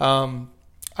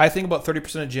 I think about 30%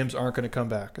 of gyms aren't going to come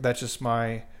back. That's just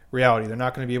my reality. They're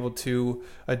not going to be able to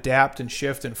adapt and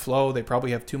shift and flow. They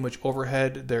probably have too much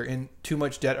overhead. They're in too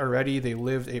much debt already. They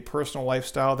lived a personal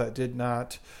lifestyle that did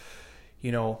not,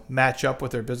 match up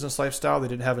with their business lifestyle. They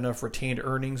didn't have enough retained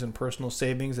earnings and personal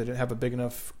savings. They didn't have a big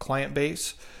enough client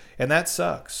base. And that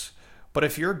sucks. But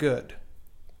if you're good,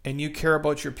 and you care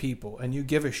about your people, and you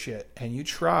give a shit, and you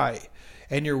try,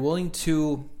 and you're willing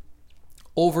to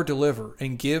over-deliver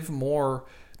and give more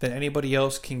than anybody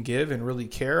else can give and really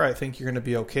care, I think you're going to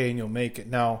be okay and you'll make it.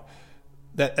 Now,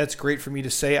 that's great for me to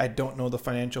say. I don't know the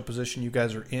financial position you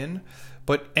guys are in,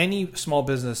 but any small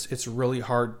business, it's really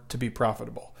hard to be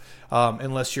profitable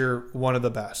unless you're one of the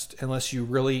best, unless you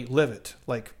really live it.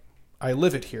 Like I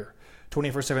live it here,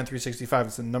 24/7, 365.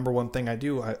 It's the number one thing I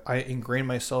do. I ingrain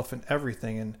myself in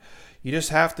everything, and you just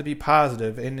have to be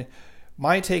positive. And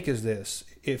my take is this: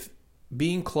 if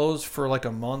being closed for like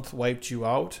a month wiped you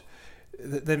out,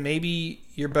 then maybe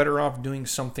you're better off doing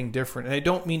something different. And I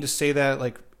don't mean to say that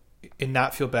like and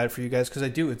not feel bad for you guys, because I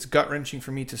do. It's gut wrenching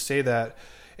for me to say that,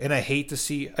 and I hate to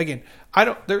see. Again,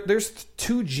 there's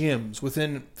 2 gyms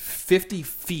within 50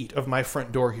 feet of my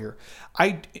front door here.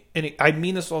 I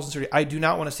mean this with all sincerity. I do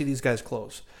not want to see these guys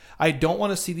close. I don't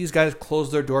want to see these guys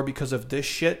close their door because of this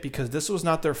shit, because this was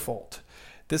not their fault.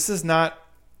 This is not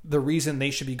the reason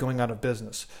they should be going out of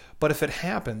business. But if it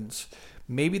happens,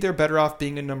 maybe they're better off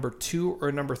being a number 2 or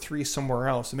a number 3 somewhere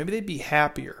else. And maybe they'd be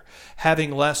happier,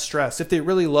 having less stress if they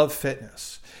really love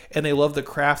fitness and they love the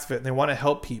craft of it and they want to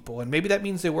help people. And maybe that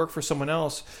means they work for someone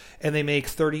else and they make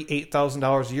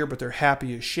 $38,000 a year, but they're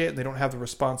happy as shit and they don't have the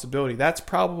responsibility. That's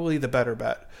probably the better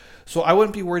bet. So I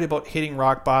wouldn't be worried about hitting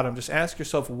rock bottom. Just ask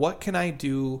yourself, what can I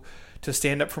do to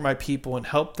stand up for my people and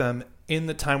help them in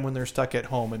the time when they're stuck at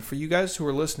home? And for you guys who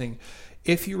are listening,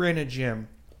 if you ran a gym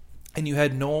and you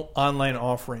had no online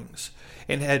offerings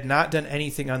and had not done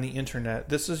anything on the internet,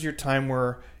 this is your time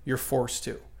where you're forced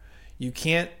to. You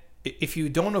can't, if you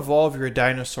don't evolve, you're a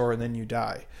dinosaur and then you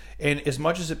die. And as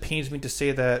much as it pains me to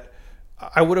say that,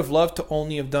 I would have loved to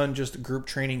only have done just group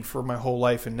training for my whole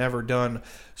life and never done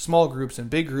small groups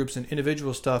and big groups and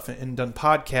individual stuff and done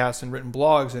podcasts and written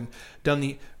blogs and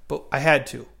but I had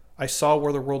to. I saw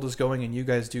where the world is going, and you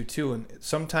guys do too. And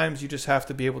sometimes you just have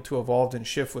to be able to evolve and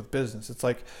shift with business. It's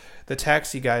like the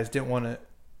taxi guys didn't want to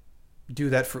do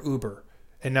that for Uber,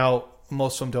 and now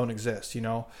most of them don't exist.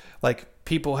 Like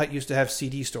people used to have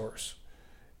CD stores,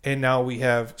 and now we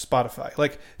have Spotify.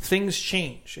 Like things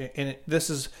change, and this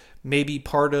is maybe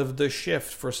part of the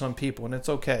shift for some people, and it's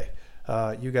okay.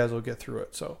 You guys will get through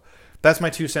it. So that's my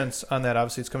 2 cents on that.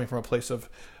 Obviously, it's coming from a place of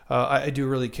I do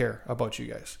really care about you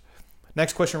guys.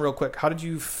 Next question real quick. How did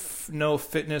you know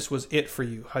fitness was it for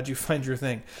you? How did you find your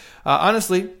thing?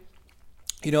 Honestly,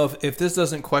 if this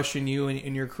doesn't question you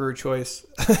in your career choice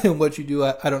and what you do,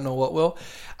 I don't know what will.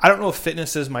 I don't know if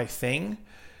fitness is my thing.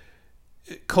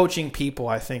 Coaching people,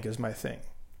 I think, is my thing.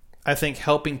 I think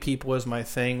helping people is my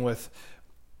thing.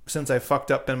 Since I fucked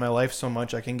up in my life so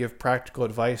much, I can give practical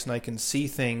advice and I can see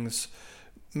things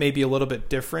maybe a little bit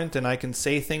different, and I can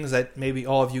say things that maybe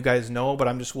all of you guys know, but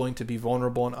I'm just willing to be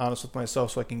vulnerable and honest with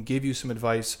myself so I can give you some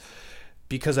advice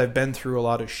because I've been through a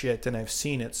lot of shit and I've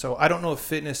seen it. So I don't know if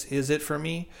fitness is it for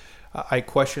me. I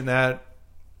question that,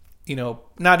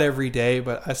 not every day,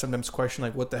 but I sometimes question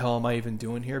like, what the hell am I even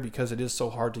doing here? Because it is so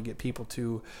hard to get people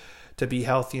to be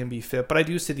healthy and be fit. But I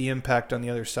do see the impact on the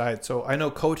other side. So I know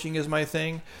coaching is my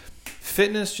thing.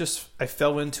 Fitness, I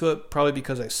fell into it probably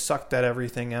because I sucked at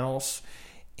everything else.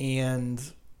 And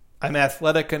I'm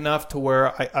athletic enough to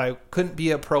where I couldn't be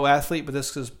a pro athlete, but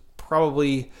this is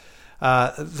probably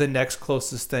the next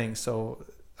closest thing. So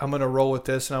I'm going to roll with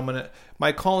this, and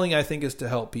my calling, I think, is to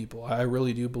help people. I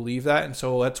really do believe that. And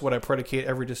so that's what I predicate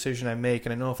every decision I make.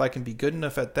 And I know if I can be good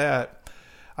enough at that,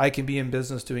 I can be in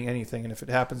business doing anything. And if it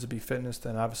happens to be fitness,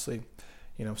 then obviously,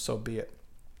 so be it.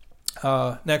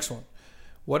 Next one.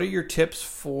 What are your tips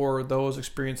for those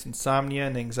experiencing insomnia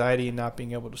and anxiety and not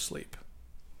being able to sleep?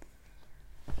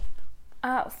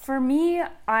 For me,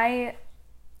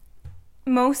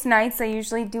 most nights I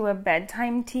usually do a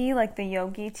bedtime tea, like the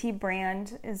Yogi Tea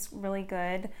brand is really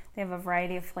good. They have a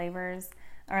variety of flavors,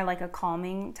 or like a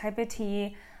calming type of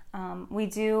tea. We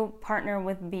do partner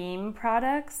with Beam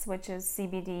products, which is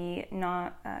CBD,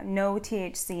 no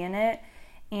THC in it,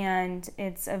 and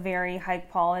it's a very high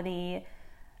quality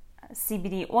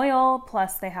CBD oil,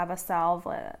 plus they have a salve,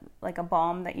 like a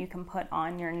balm that you can put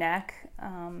on your neck,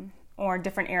 or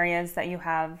different areas that you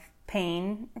have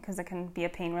pain, because it can be a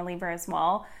pain reliever as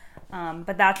well.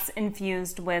 But that's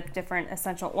infused with different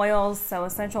essential oils. So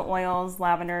essential oils,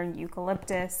 lavender,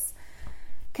 eucalyptus,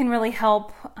 can really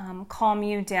help calm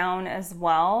you down as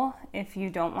well if you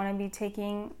don't want to be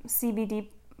taking CBD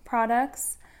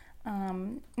products.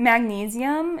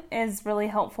 Magnesium is really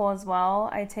helpful as well.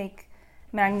 I take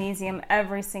magnesium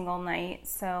every single night,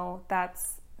 so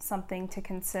that's something to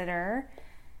consider.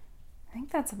 I think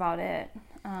that's about it.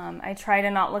 I try to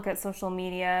not look at social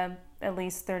media at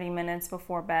least 30 minutes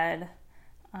before bed.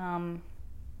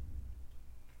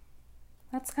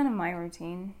 That's kind of my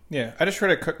routine. Yeah, I just try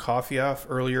to cut coffee off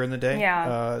earlier in the day.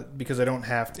 Yeah. Because I don't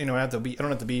have to, I don't have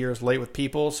to be here as late with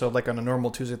people. So like on a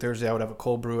normal Tuesday, Thursday, I would have a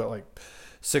cold brew at like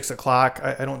 6 o'clock.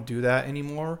 I don't do that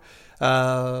anymore.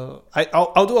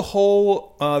 I'll do a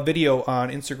whole video on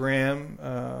Instagram,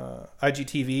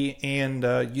 IGTV, and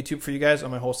YouTube for you guys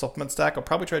on my whole supplement stack. I'll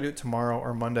probably try to do it tomorrow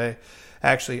or Monday.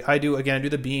 Actually, I do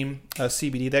the Beam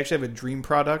CBD. They actually have a Dream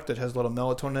product that has a little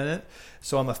melatonin in it.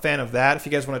 So I'm a fan of that. If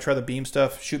you guys want to try the Beam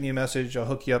stuff, shoot me a message. I'll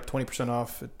hook you up 20%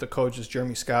 off. The code is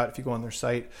Jeremy Scott if you go on their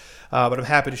site. But I'm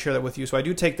happy to share that with you. So I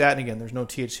do take that. And again, there's no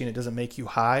THC and it doesn't make you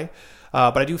high.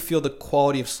 But I do feel the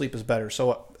quality of sleep is better.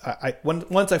 So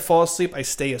once I fall asleep, I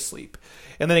stay asleep.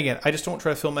 And then again, I just don't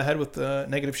try to fill my head with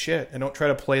negative shit. I don't try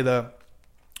to play the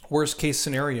worst case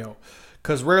scenario.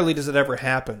 Because rarely does it ever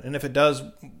happen. And if it does,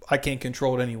 I can't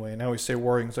control it anyway. And I always say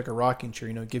worrying is like a rocking chair.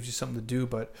 It gives you something to do,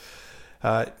 but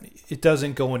it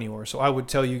doesn't go anywhere. So I would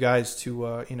tell you guys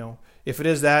to, if it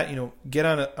is that, get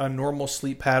on a normal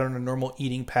sleep pattern, a normal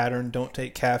eating pattern. Don't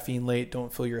take caffeine late.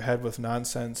 Don't fill your head with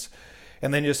nonsense.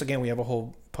 And then just, again, we have a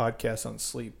whole podcast on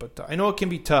sleep. But I know it can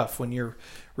be tough when you're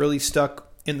really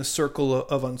stuck in the circle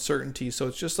of uncertainty. So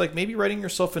it's just like maybe writing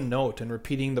yourself a note and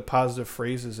repeating the positive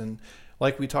phrases, and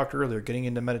like we talked earlier, getting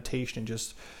into meditation and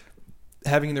just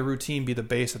having the routine be the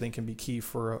base, I think, can be key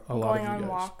for a lot of you guys. Going on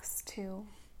walks too.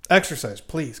 Exercise,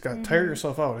 please. God, tire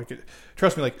yourself out.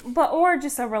 Trust me, or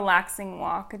just a relaxing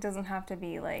walk. It doesn't have to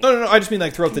be like. No. I just mean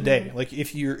throughout the day. Like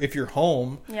if you're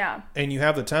home, yeah, and you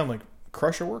have the time,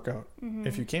 crush a workout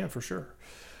if you can, for sure.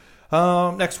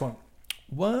 Next one.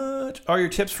 What are your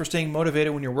tips for staying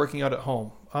motivated when you're working out at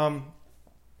home? Do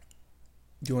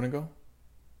you want to go?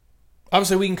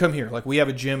 Obviously, we can come here. We have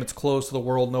a gym. It's closed to the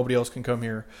world. Nobody else can come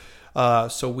here.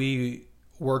 So we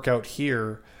work out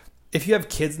here. If you have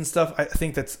kids and stuff, I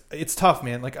think it's tough,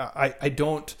 man. I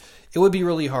don't. It would be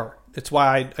really hard. It's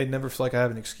why I never feel like I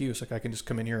have an excuse. I can just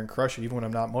come in here and crush it, even when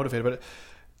I'm not motivated. But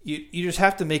you just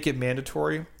have to make it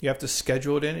mandatory. You have to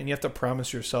schedule it in, and you have to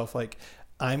promise yourself,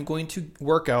 I'm going to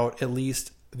work out at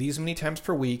least these many times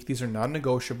per week. These are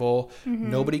non-negotiable.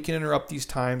 Nobody can interrupt these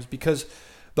times, because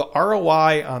the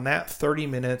ROI on that 30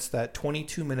 minutes, that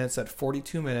 22 minutes, that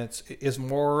 42 minutes is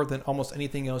more than almost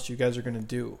anything else you guys are going to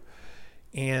do.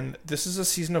 And this is a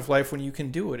season of life when you can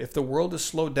do it. If the world is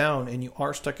slowed down and you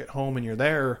are stuck at home and you're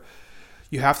there,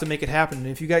 you have to make it happen. And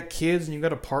if you got kids and you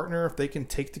got a partner, if they can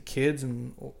take the kids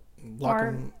and lock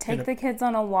them, take the kids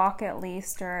on a walk at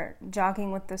least, or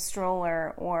jogging with the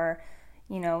stroller, or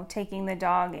taking the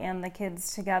dog and the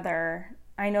kids together.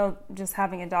 I know just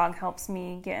having a dog helps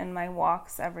me get in my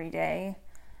walks every day.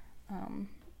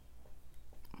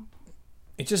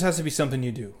 It just has to be something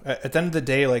you do. At the end of the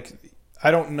day,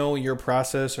 I don't know your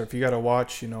process, or if you got to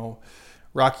watch,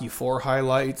 Rocky IV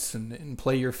highlights and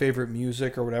play your favorite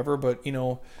music or whatever, but,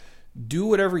 do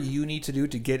whatever you need to do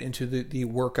to get into the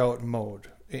workout mode.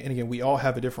 And again, we all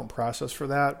have a different process for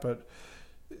that, but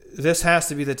this has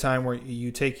to be the time where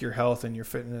you take your health and your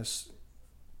fitness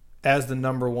as the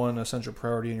number one essential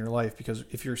priority in your life. Because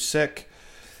if you're sick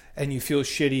and you feel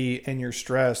shitty and you're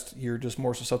stressed, you're just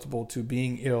more susceptible to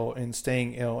being ill and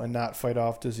staying ill and not fight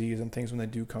off disease and things when they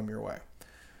do come your way.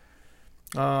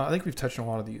 I think we've touched on a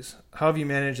lot of these. How have you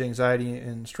managed anxiety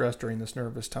and stress during this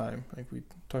nervous time? I think we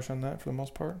touched on that for the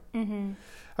most part.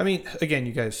 I mean, again,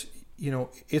 you guys,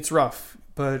 it's rough,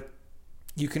 but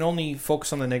you can only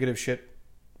focus on the negative shit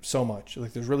so much.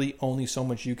 There's really only so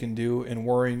much you can do in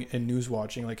worrying and news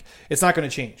watching. It's not going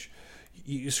to change.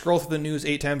 You scroll through the news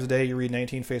 8 times a day, you read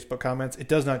 19 Facebook comments. It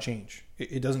does not change.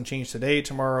 It doesn't change today,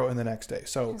 tomorrow, and the next day.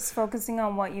 So just focusing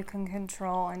on what you can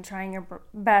control and trying your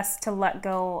best to let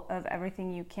go of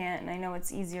everything you can't. And I know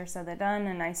it's easier said than done,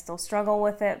 and I still struggle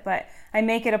with it, but I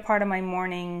make it a part of my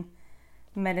morning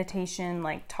meditation,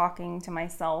 talking to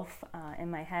myself in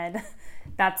my head.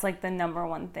 That's the number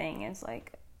one thing is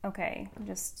okay,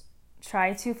 just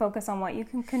try to focus on what you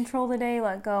can control today,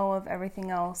 let go of everything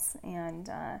else, and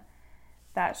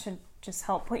that should just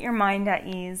help put your mind at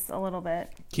ease a little bit.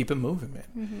 Keep it moving,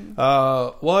 man.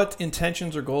 What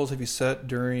intentions or goals have you set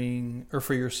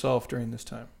for yourself during this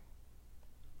time?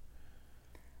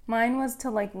 Mine was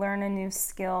to learn a new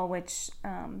skill, which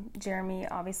Jeremy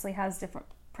obviously has different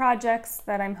projects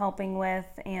that I'm helping with,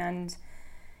 and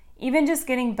even just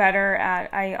getting better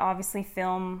at, I obviously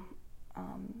film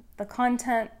the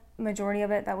content, majority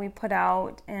of it that we put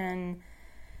out, and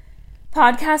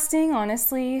podcasting,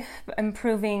 honestly,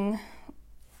 improving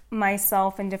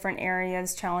myself in different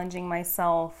areas, challenging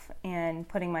myself and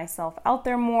putting myself out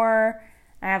there more.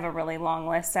 I have a really long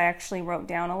list. I actually wrote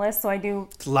down a list, so I do.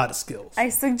 It's a lot of skills. I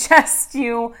suggest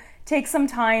you take some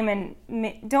time and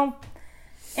don't.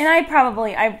 And I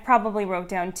probably wrote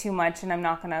down too much, and I'm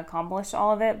not going to accomplish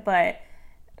all of it, but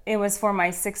it was for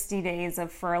my 60 days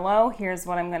of furlough. Here's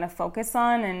what I'm going to focus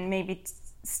on, and maybe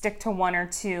stick to one or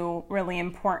two really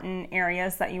important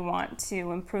areas that you want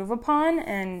to improve upon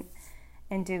and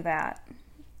do that.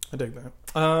 I dig that.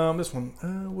 This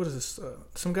one, what is this?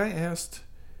 Some guy asked,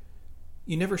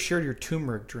 you never shared your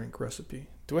turmeric drink recipe.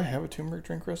 Do I have a turmeric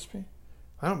drink recipe?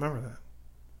 I don't remember that.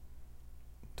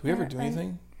 Do we ever do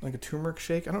anything like a turmeric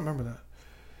shake? I don't remember that.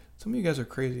 Some of you guys are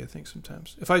crazy, I think,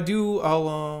 sometimes. If I do,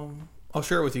 I'll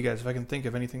share it with you guys if I can think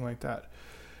of anything like that.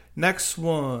 Next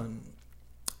one.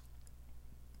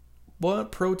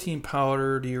 What protein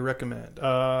powder do you recommend?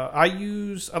 I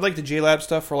like the JLab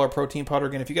stuff for all our protein powder.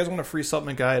 Again, if you guys want a free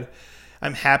supplement guide,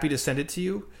 I'm happy to send it to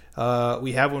you.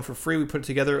 We have one for free. We put it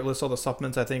together. It lists all the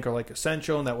supplements I think are like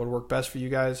essential and that would work best for you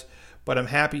guys. But I'm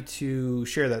happy to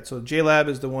share that. So JLab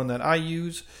is the one that I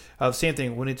use. Same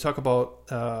thing. When you talk about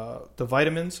the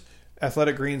vitamins,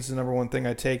 Athletic Greens is the number one thing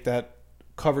I take that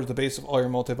covers the base of all your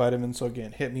multivitamins. So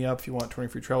again, hit me up if you want 20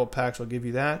 free travel packs. I'll give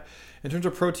you that. In terms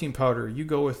of protein powder, you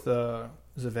go with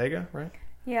is it Vega, right?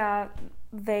 Yeah,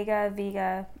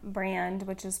 Vega brand,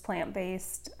 which is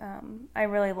plant-based. I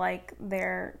really like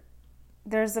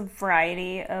there's a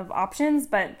variety of options,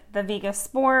 but the Vega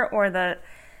Sport or the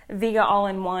Vega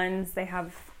all-in-ones, they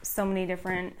have so many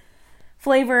different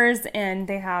flavors and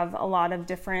they have a lot of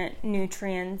different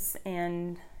nutrients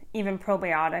and even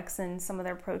probiotics in some of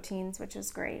their proteins, which is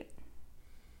great.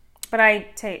 But I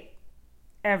take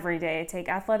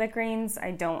Athletic Greens.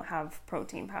 I don't have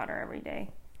protein powder every day.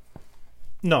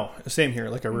 No, same here.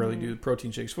 Like I rarely do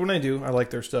protein shakes. But when I do, I like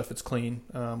their stuff. It's clean.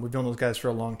 We've known those guys for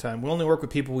a long time. We only work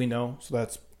with people we know, so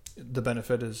that's the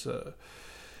benefit is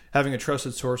having a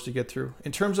trusted source to get through.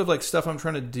 In terms of like stuff I'm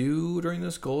trying to do during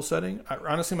this goal setting,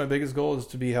 honestly, my biggest goal is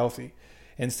to be healthy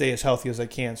and stay as healthy as I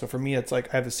can. So for me, it's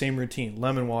like I have the same routine: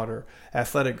 lemon water,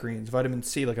 Athletic Greens, vitamin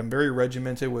C. Like I'm very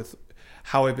regimented with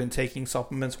how I've been taking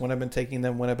supplements, when I've been taking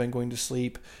them, when I've been going to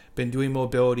sleep, been doing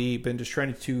mobility, been just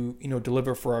trying to,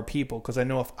 deliver for our people. Because I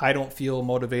know if I don't feel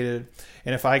motivated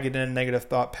and if I get in a negative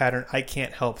thought pattern, I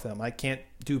can't help them. I can't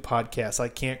do podcasts. I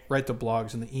can't write the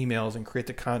blogs and the emails and create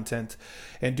the content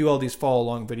and do all these follow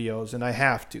along videos. And I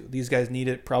have to. These guys need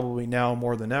it probably now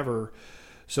more than ever.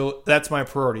 So that's my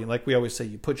priority. Like we always say,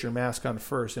 you put your mask on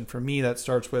first. And for me, that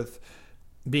starts with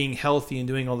being healthy and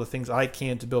doing all the things I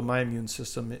can to build my immune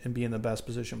system and be in the best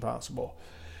position possible.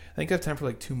 I think I have time for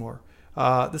like two more.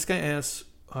 This guy asks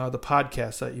the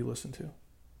podcast that you listen to.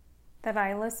 That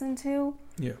I listen to?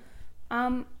 Yeah.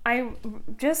 I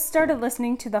just started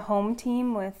listening to the Home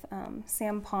Team with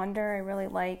Sam Ponder. I really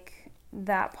like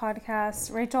that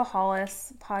podcast. Rachel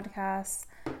Hollis podcast.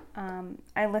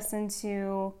 I listened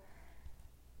to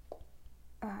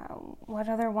what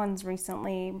other ones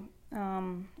recently?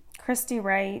 Christy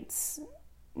Wright,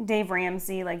 Dave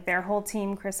Ramsey, like their whole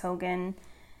team, Chris Hogan.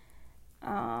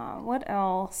 What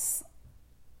else?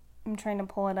 I'm trying to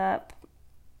pull it up.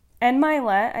 Ed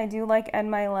Milet. I do like Ed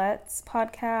Milet's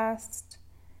podcast.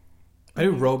 I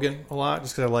do Rogan a lot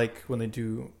just because I like when they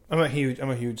do. I'm a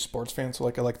huge sports fan, so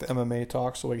I like the MMA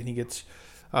talk. So when he gets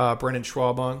Brendan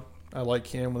Schwab on, I like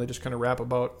him when they just kind of rap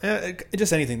about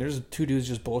just anything. There's two dudes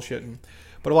just bullshitting.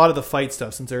 But a lot of the fight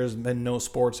stuff, since there's been no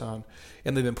sports on,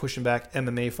 and they've been pushing back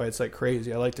MMA fights like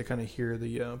crazy, I like to kind of hear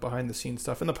the behind-the-scenes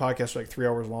stuff. And the podcast are like 3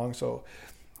 hours long, so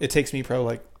it takes me probably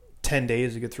like 10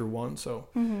 days to get through one. So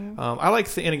I like,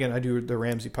 and again, I do the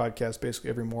Ramsey podcast basically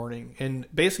every morning. And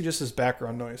basically just as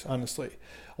background noise, honestly.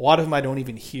 A lot of them I don't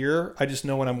even hear. I just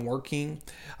know when I'm working,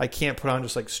 I can't put on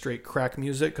just like straight crack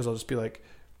music because I'll just be like,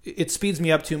 it speeds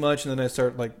me up too much, and then I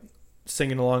start like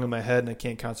singing along in my head and I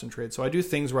can't concentrate. So I do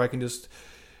things where I can just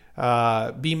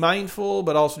be mindful,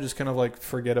 but also just kind of like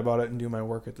forget about it and do my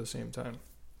work at the same time.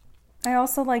 I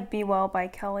also like Be Well by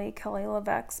Kelly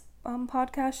LeVeque's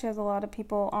podcast. She has a lot of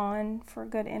people on for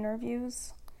good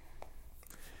interviews.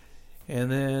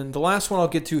 And then the last one I'll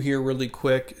get to here really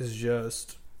quick is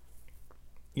just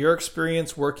your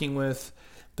experience working with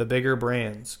the bigger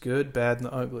brands, good, bad, and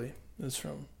the ugly. This is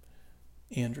from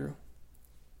Andrew.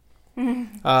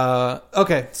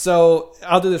 Okay, so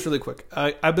I'll do this really quick.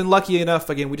 I've been lucky enough.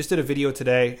 Again, we just did a video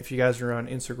today. If you guys are on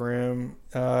Instagram,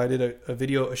 I did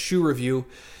a shoe review.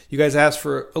 You guys asked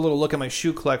for a little look at my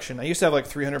shoe collection. I used to have like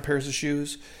 300 pairs of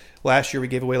shoes. Last year, we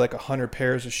gave away like 100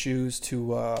 pairs of shoes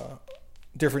to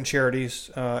different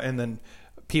charities, and then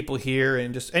people here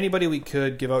and just anybody we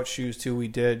could give out shoes to. We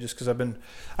did, just because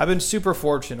I've been super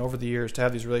fortunate over the years to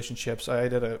have these relationships. I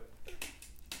did a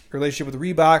relationship with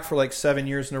Reebok for like 7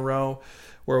 years in a row,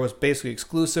 where it was basically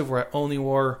exclusive, where I only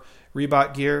wore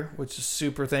Reebok gear, which is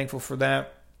super thankful for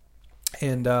that.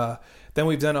 And Then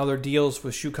we've done other deals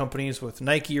with shoe companies with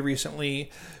Nike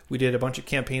recently. We did a bunch of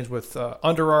campaigns with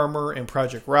Under Armour and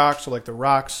Project Rock, so like the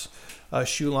Rocks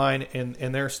shoe line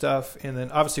and their stuff. And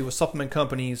then obviously with supplement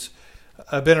companies,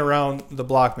 I've been around the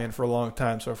block, man, for a long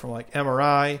time. So from like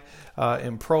MRI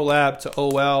and ProLab to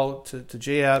OL to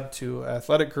JAB to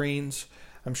Athletic Greens.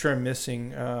 I'm sure I'm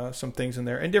missing some things in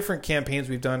there. And different campaigns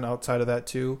we've done outside of that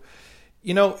too.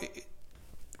 You know,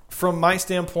 from my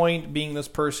standpoint, being this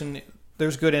person,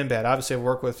 there's good and bad. Obviously, I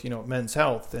work with, Men's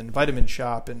Health and Vitamin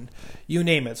Shop and you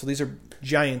name it. So these are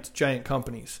giant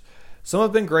companies. Some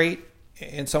have been great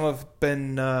and some have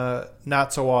been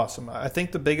not so awesome. I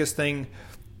think the biggest thing,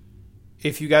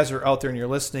 if you guys are out there and you're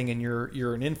listening and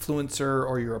you're an influencer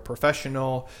or you're a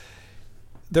professional,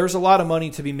 there's a lot of money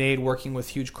to be made working with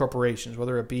huge corporations,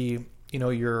 whether it be,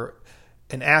 you're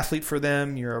an athlete for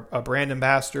them, you're a brand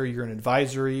ambassador, you're an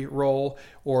advisory role,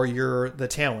 or you're the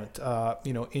talent,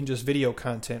 in just video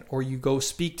content, or you go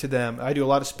speak to them. I do a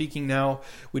lot of speaking now.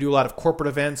 We do a lot of corporate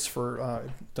events for,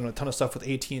 done a ton of stuff with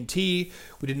AT&T.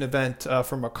 We did an event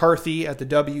for McCarthy at the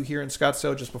W here in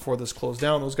Scottsdale just before this closed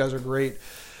down. Those guys are great.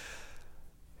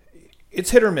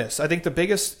 It's hit or miss. I think the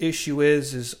biggest issue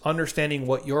is understanding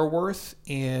what you're worth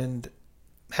and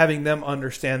having them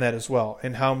understand that as well,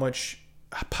 and how much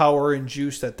power and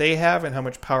juice that they have and how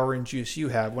much power and juice you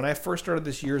have. When I first started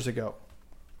this years ago,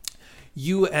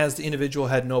 you as the individual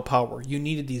had no power. You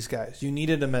needed these guys. You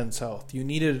needed a Men's Health. You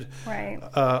needed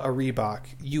a Reebok.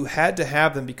 You had to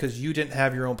have them because you didn't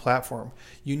have your own platform.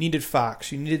 You needed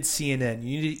Fox. You needed CNN.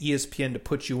 You needed ESPN to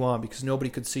put you on because nobody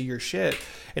could see your shit.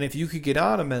 And if you could get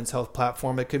on a Men's Health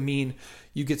platform, it could mean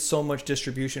you get so much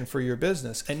distribution for your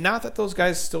business. And not that those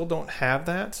guys still don't have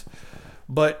that,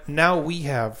 but now we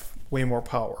have way more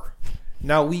power.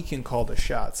 Now we can call the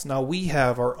shots. Now we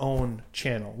have our own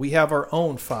channel. We have our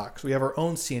own Fox. We have our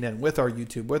own CNN with our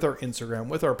YouTube, with our Instagram,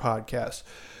 with our podcast.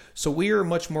 So we are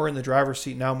much more in the driver's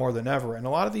seat now more than ever. And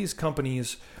a lot of these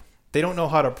companies, they don't know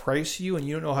how to price you and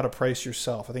you don't know how to price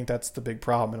yourself. I think that's the big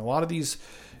problem. And a lot of these,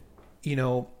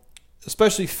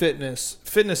 especially fitness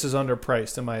is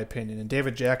underpriced in my opinion. And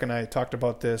David Jack and I talked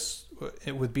about this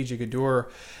with BJ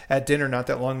Gaddour at dinner not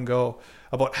that long ago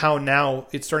about how now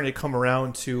it's starting to come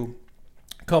around to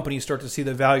companies start to see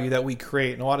the value that we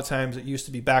create. And a lot of times it used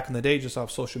to be back in the day just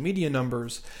off social media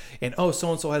numbers and,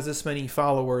 so-and-so has this many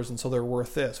followers and so they're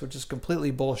worth this, which is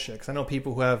completely bullshit. Because I know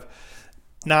people who have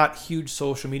not huge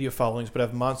social media followings but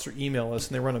have monster email lists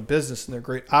and they run a business and they're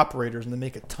great operators and they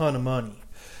make a ton of money.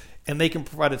 And they can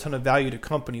provide a ton of value to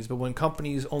companies. But when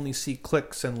companies only see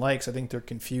clicks and likes, I think they're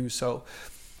confused. So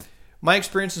my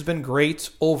experience has been great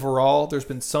overall. There's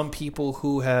been some people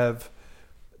who have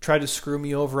tried to screw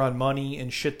me over on money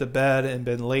and shit the bed and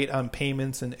been late on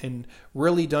payments and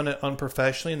really done it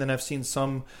unprofessionally. And then I've seen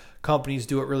some companies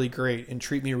do it really great and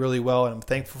treat me really well. And I'm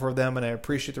thankful for them and I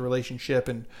appreciate the relationship.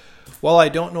 And while I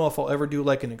don't know if I'll ever do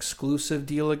like an exclusive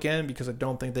deal again because I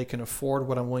don't think they can afford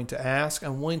what I'm willing to ask,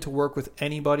 I'm willing to work with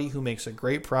anybody who makes a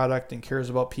great product and cares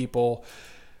about people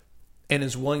and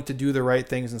is willing to do the right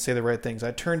things and say the right things.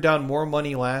 I turned down more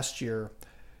money last year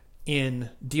in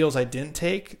deals I didn't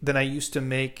take than I used to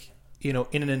make, in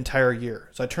an entire year.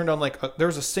 So I turned down there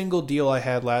was a single deal I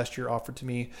had last year offered to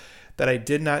me that I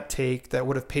did not take that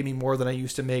would have paid me more than I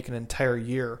used to make an entire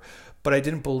year, but I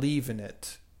didn't believe in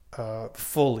it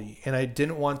fully, and I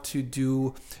didn't want to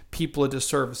do people a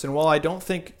disservice. And while I don't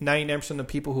think 99% of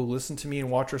people who listen to me and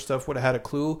watch our stuff would have had a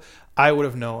clue, I would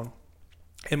have known.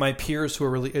 And my peers who are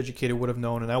really educated would have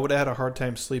known, and I would have had a hard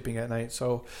time sleeping at night.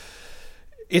 So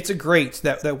it's great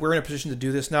that we're in a position to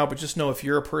do this now, but just know if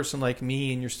you're a person like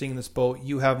me and you're staying in this boat,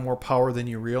 you have more power than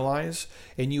you realize,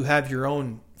 and you have your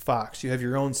own Fox, you have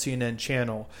your own CNN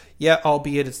channel. Yeah,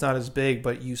 albeit it's not as big,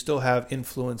 but you still have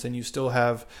influence and you still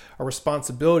have a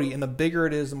responsibility. And the bigger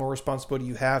it is, the more responsibility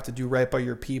you have to do right by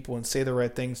your people and say the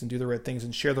right things and do the right things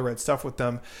and share the right stuff with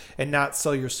them and not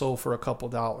sell your soul for a couple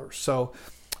dollars. So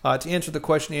to answer the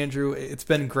question, Andrew, it's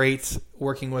been great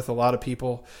working with a lot of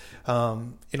people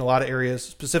in a lot of areas.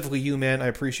 Specifically you, man. I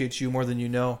appreciate you more than you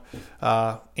know.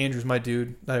 Andrew's my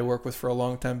dude that I worked with for a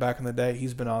long time back in the day.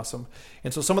 He's been awesome.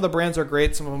 And so some of the brands are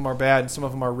great. Some of them are bad. And some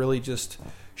of them are really just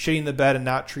shitting the bed and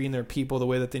not treating their people the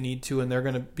way that they need to. And they're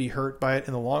going to be hurt by it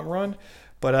in the long run.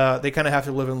 But they kind of have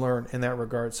to live and learn in that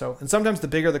regard. So, and sometimes the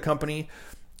bigger the company,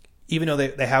 even though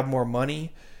they have more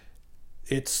money,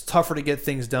 it's tougher to get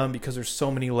things done because there's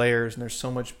so many layers and there's so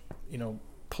much,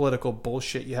 political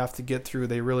bullshit you have to get through.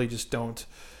 They really just don't,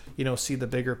 see the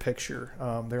bigger picture.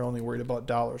 They're only worried about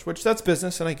dollars, which that's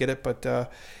business and I get it. But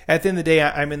at the end of the day,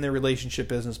 I'm in the relationship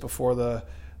business before the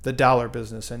the dollar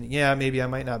business. And yeah, maybe I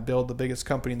might not build the biggest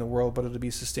company in the world, but it'll be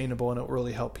sustainable and it'll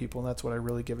really help people. And that's what I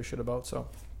really give a shit about. So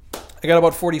I got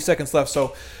about 40 seconds left.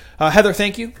 So Heather,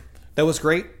 thank you. That was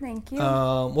great. Thank you.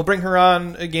 We'll bring her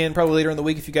on again probably later in the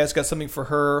week if you guys got something for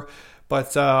her.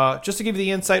 But just to give you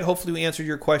the insight, hopefully we answered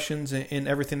your questions and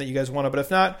everything that you guys wanted. But if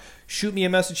not, shoot me a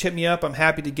message, hit me up. I'm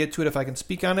happy to get to it if I can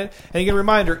speak on it. And again,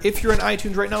 reminder, if you're in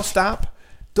iTunes right now, stop.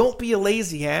 Don't be a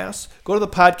lazy ass. Go to the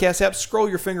podcast app, scroll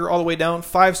your finger all the way down,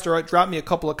 5-star it, drop me a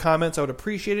couple of comments. I would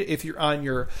appreciate it. If you're on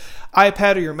your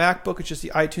iPad or your MacBook, it's just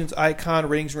the iTunes icon,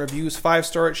 ratings and reviews,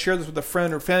 5-star it. Share this with a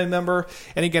friend or family member.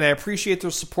 And again, I appreciate the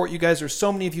support, you guys. There's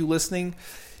so many of you listening,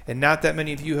 and not that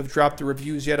many of you have dropped the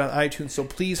reviews yet on iTunes. So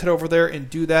please head over there and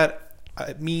do that.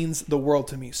 It means the world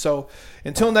to me. So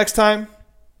until next time,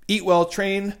 eat well,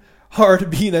 train hard,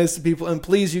 be nice to people, and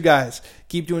please, you guys,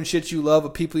 keep doing shit you love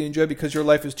with people you enjoy because your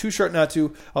life is too short not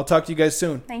to. I'll talk to you guys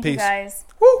soon. Thank Peace. you, guys.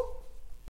 Woo!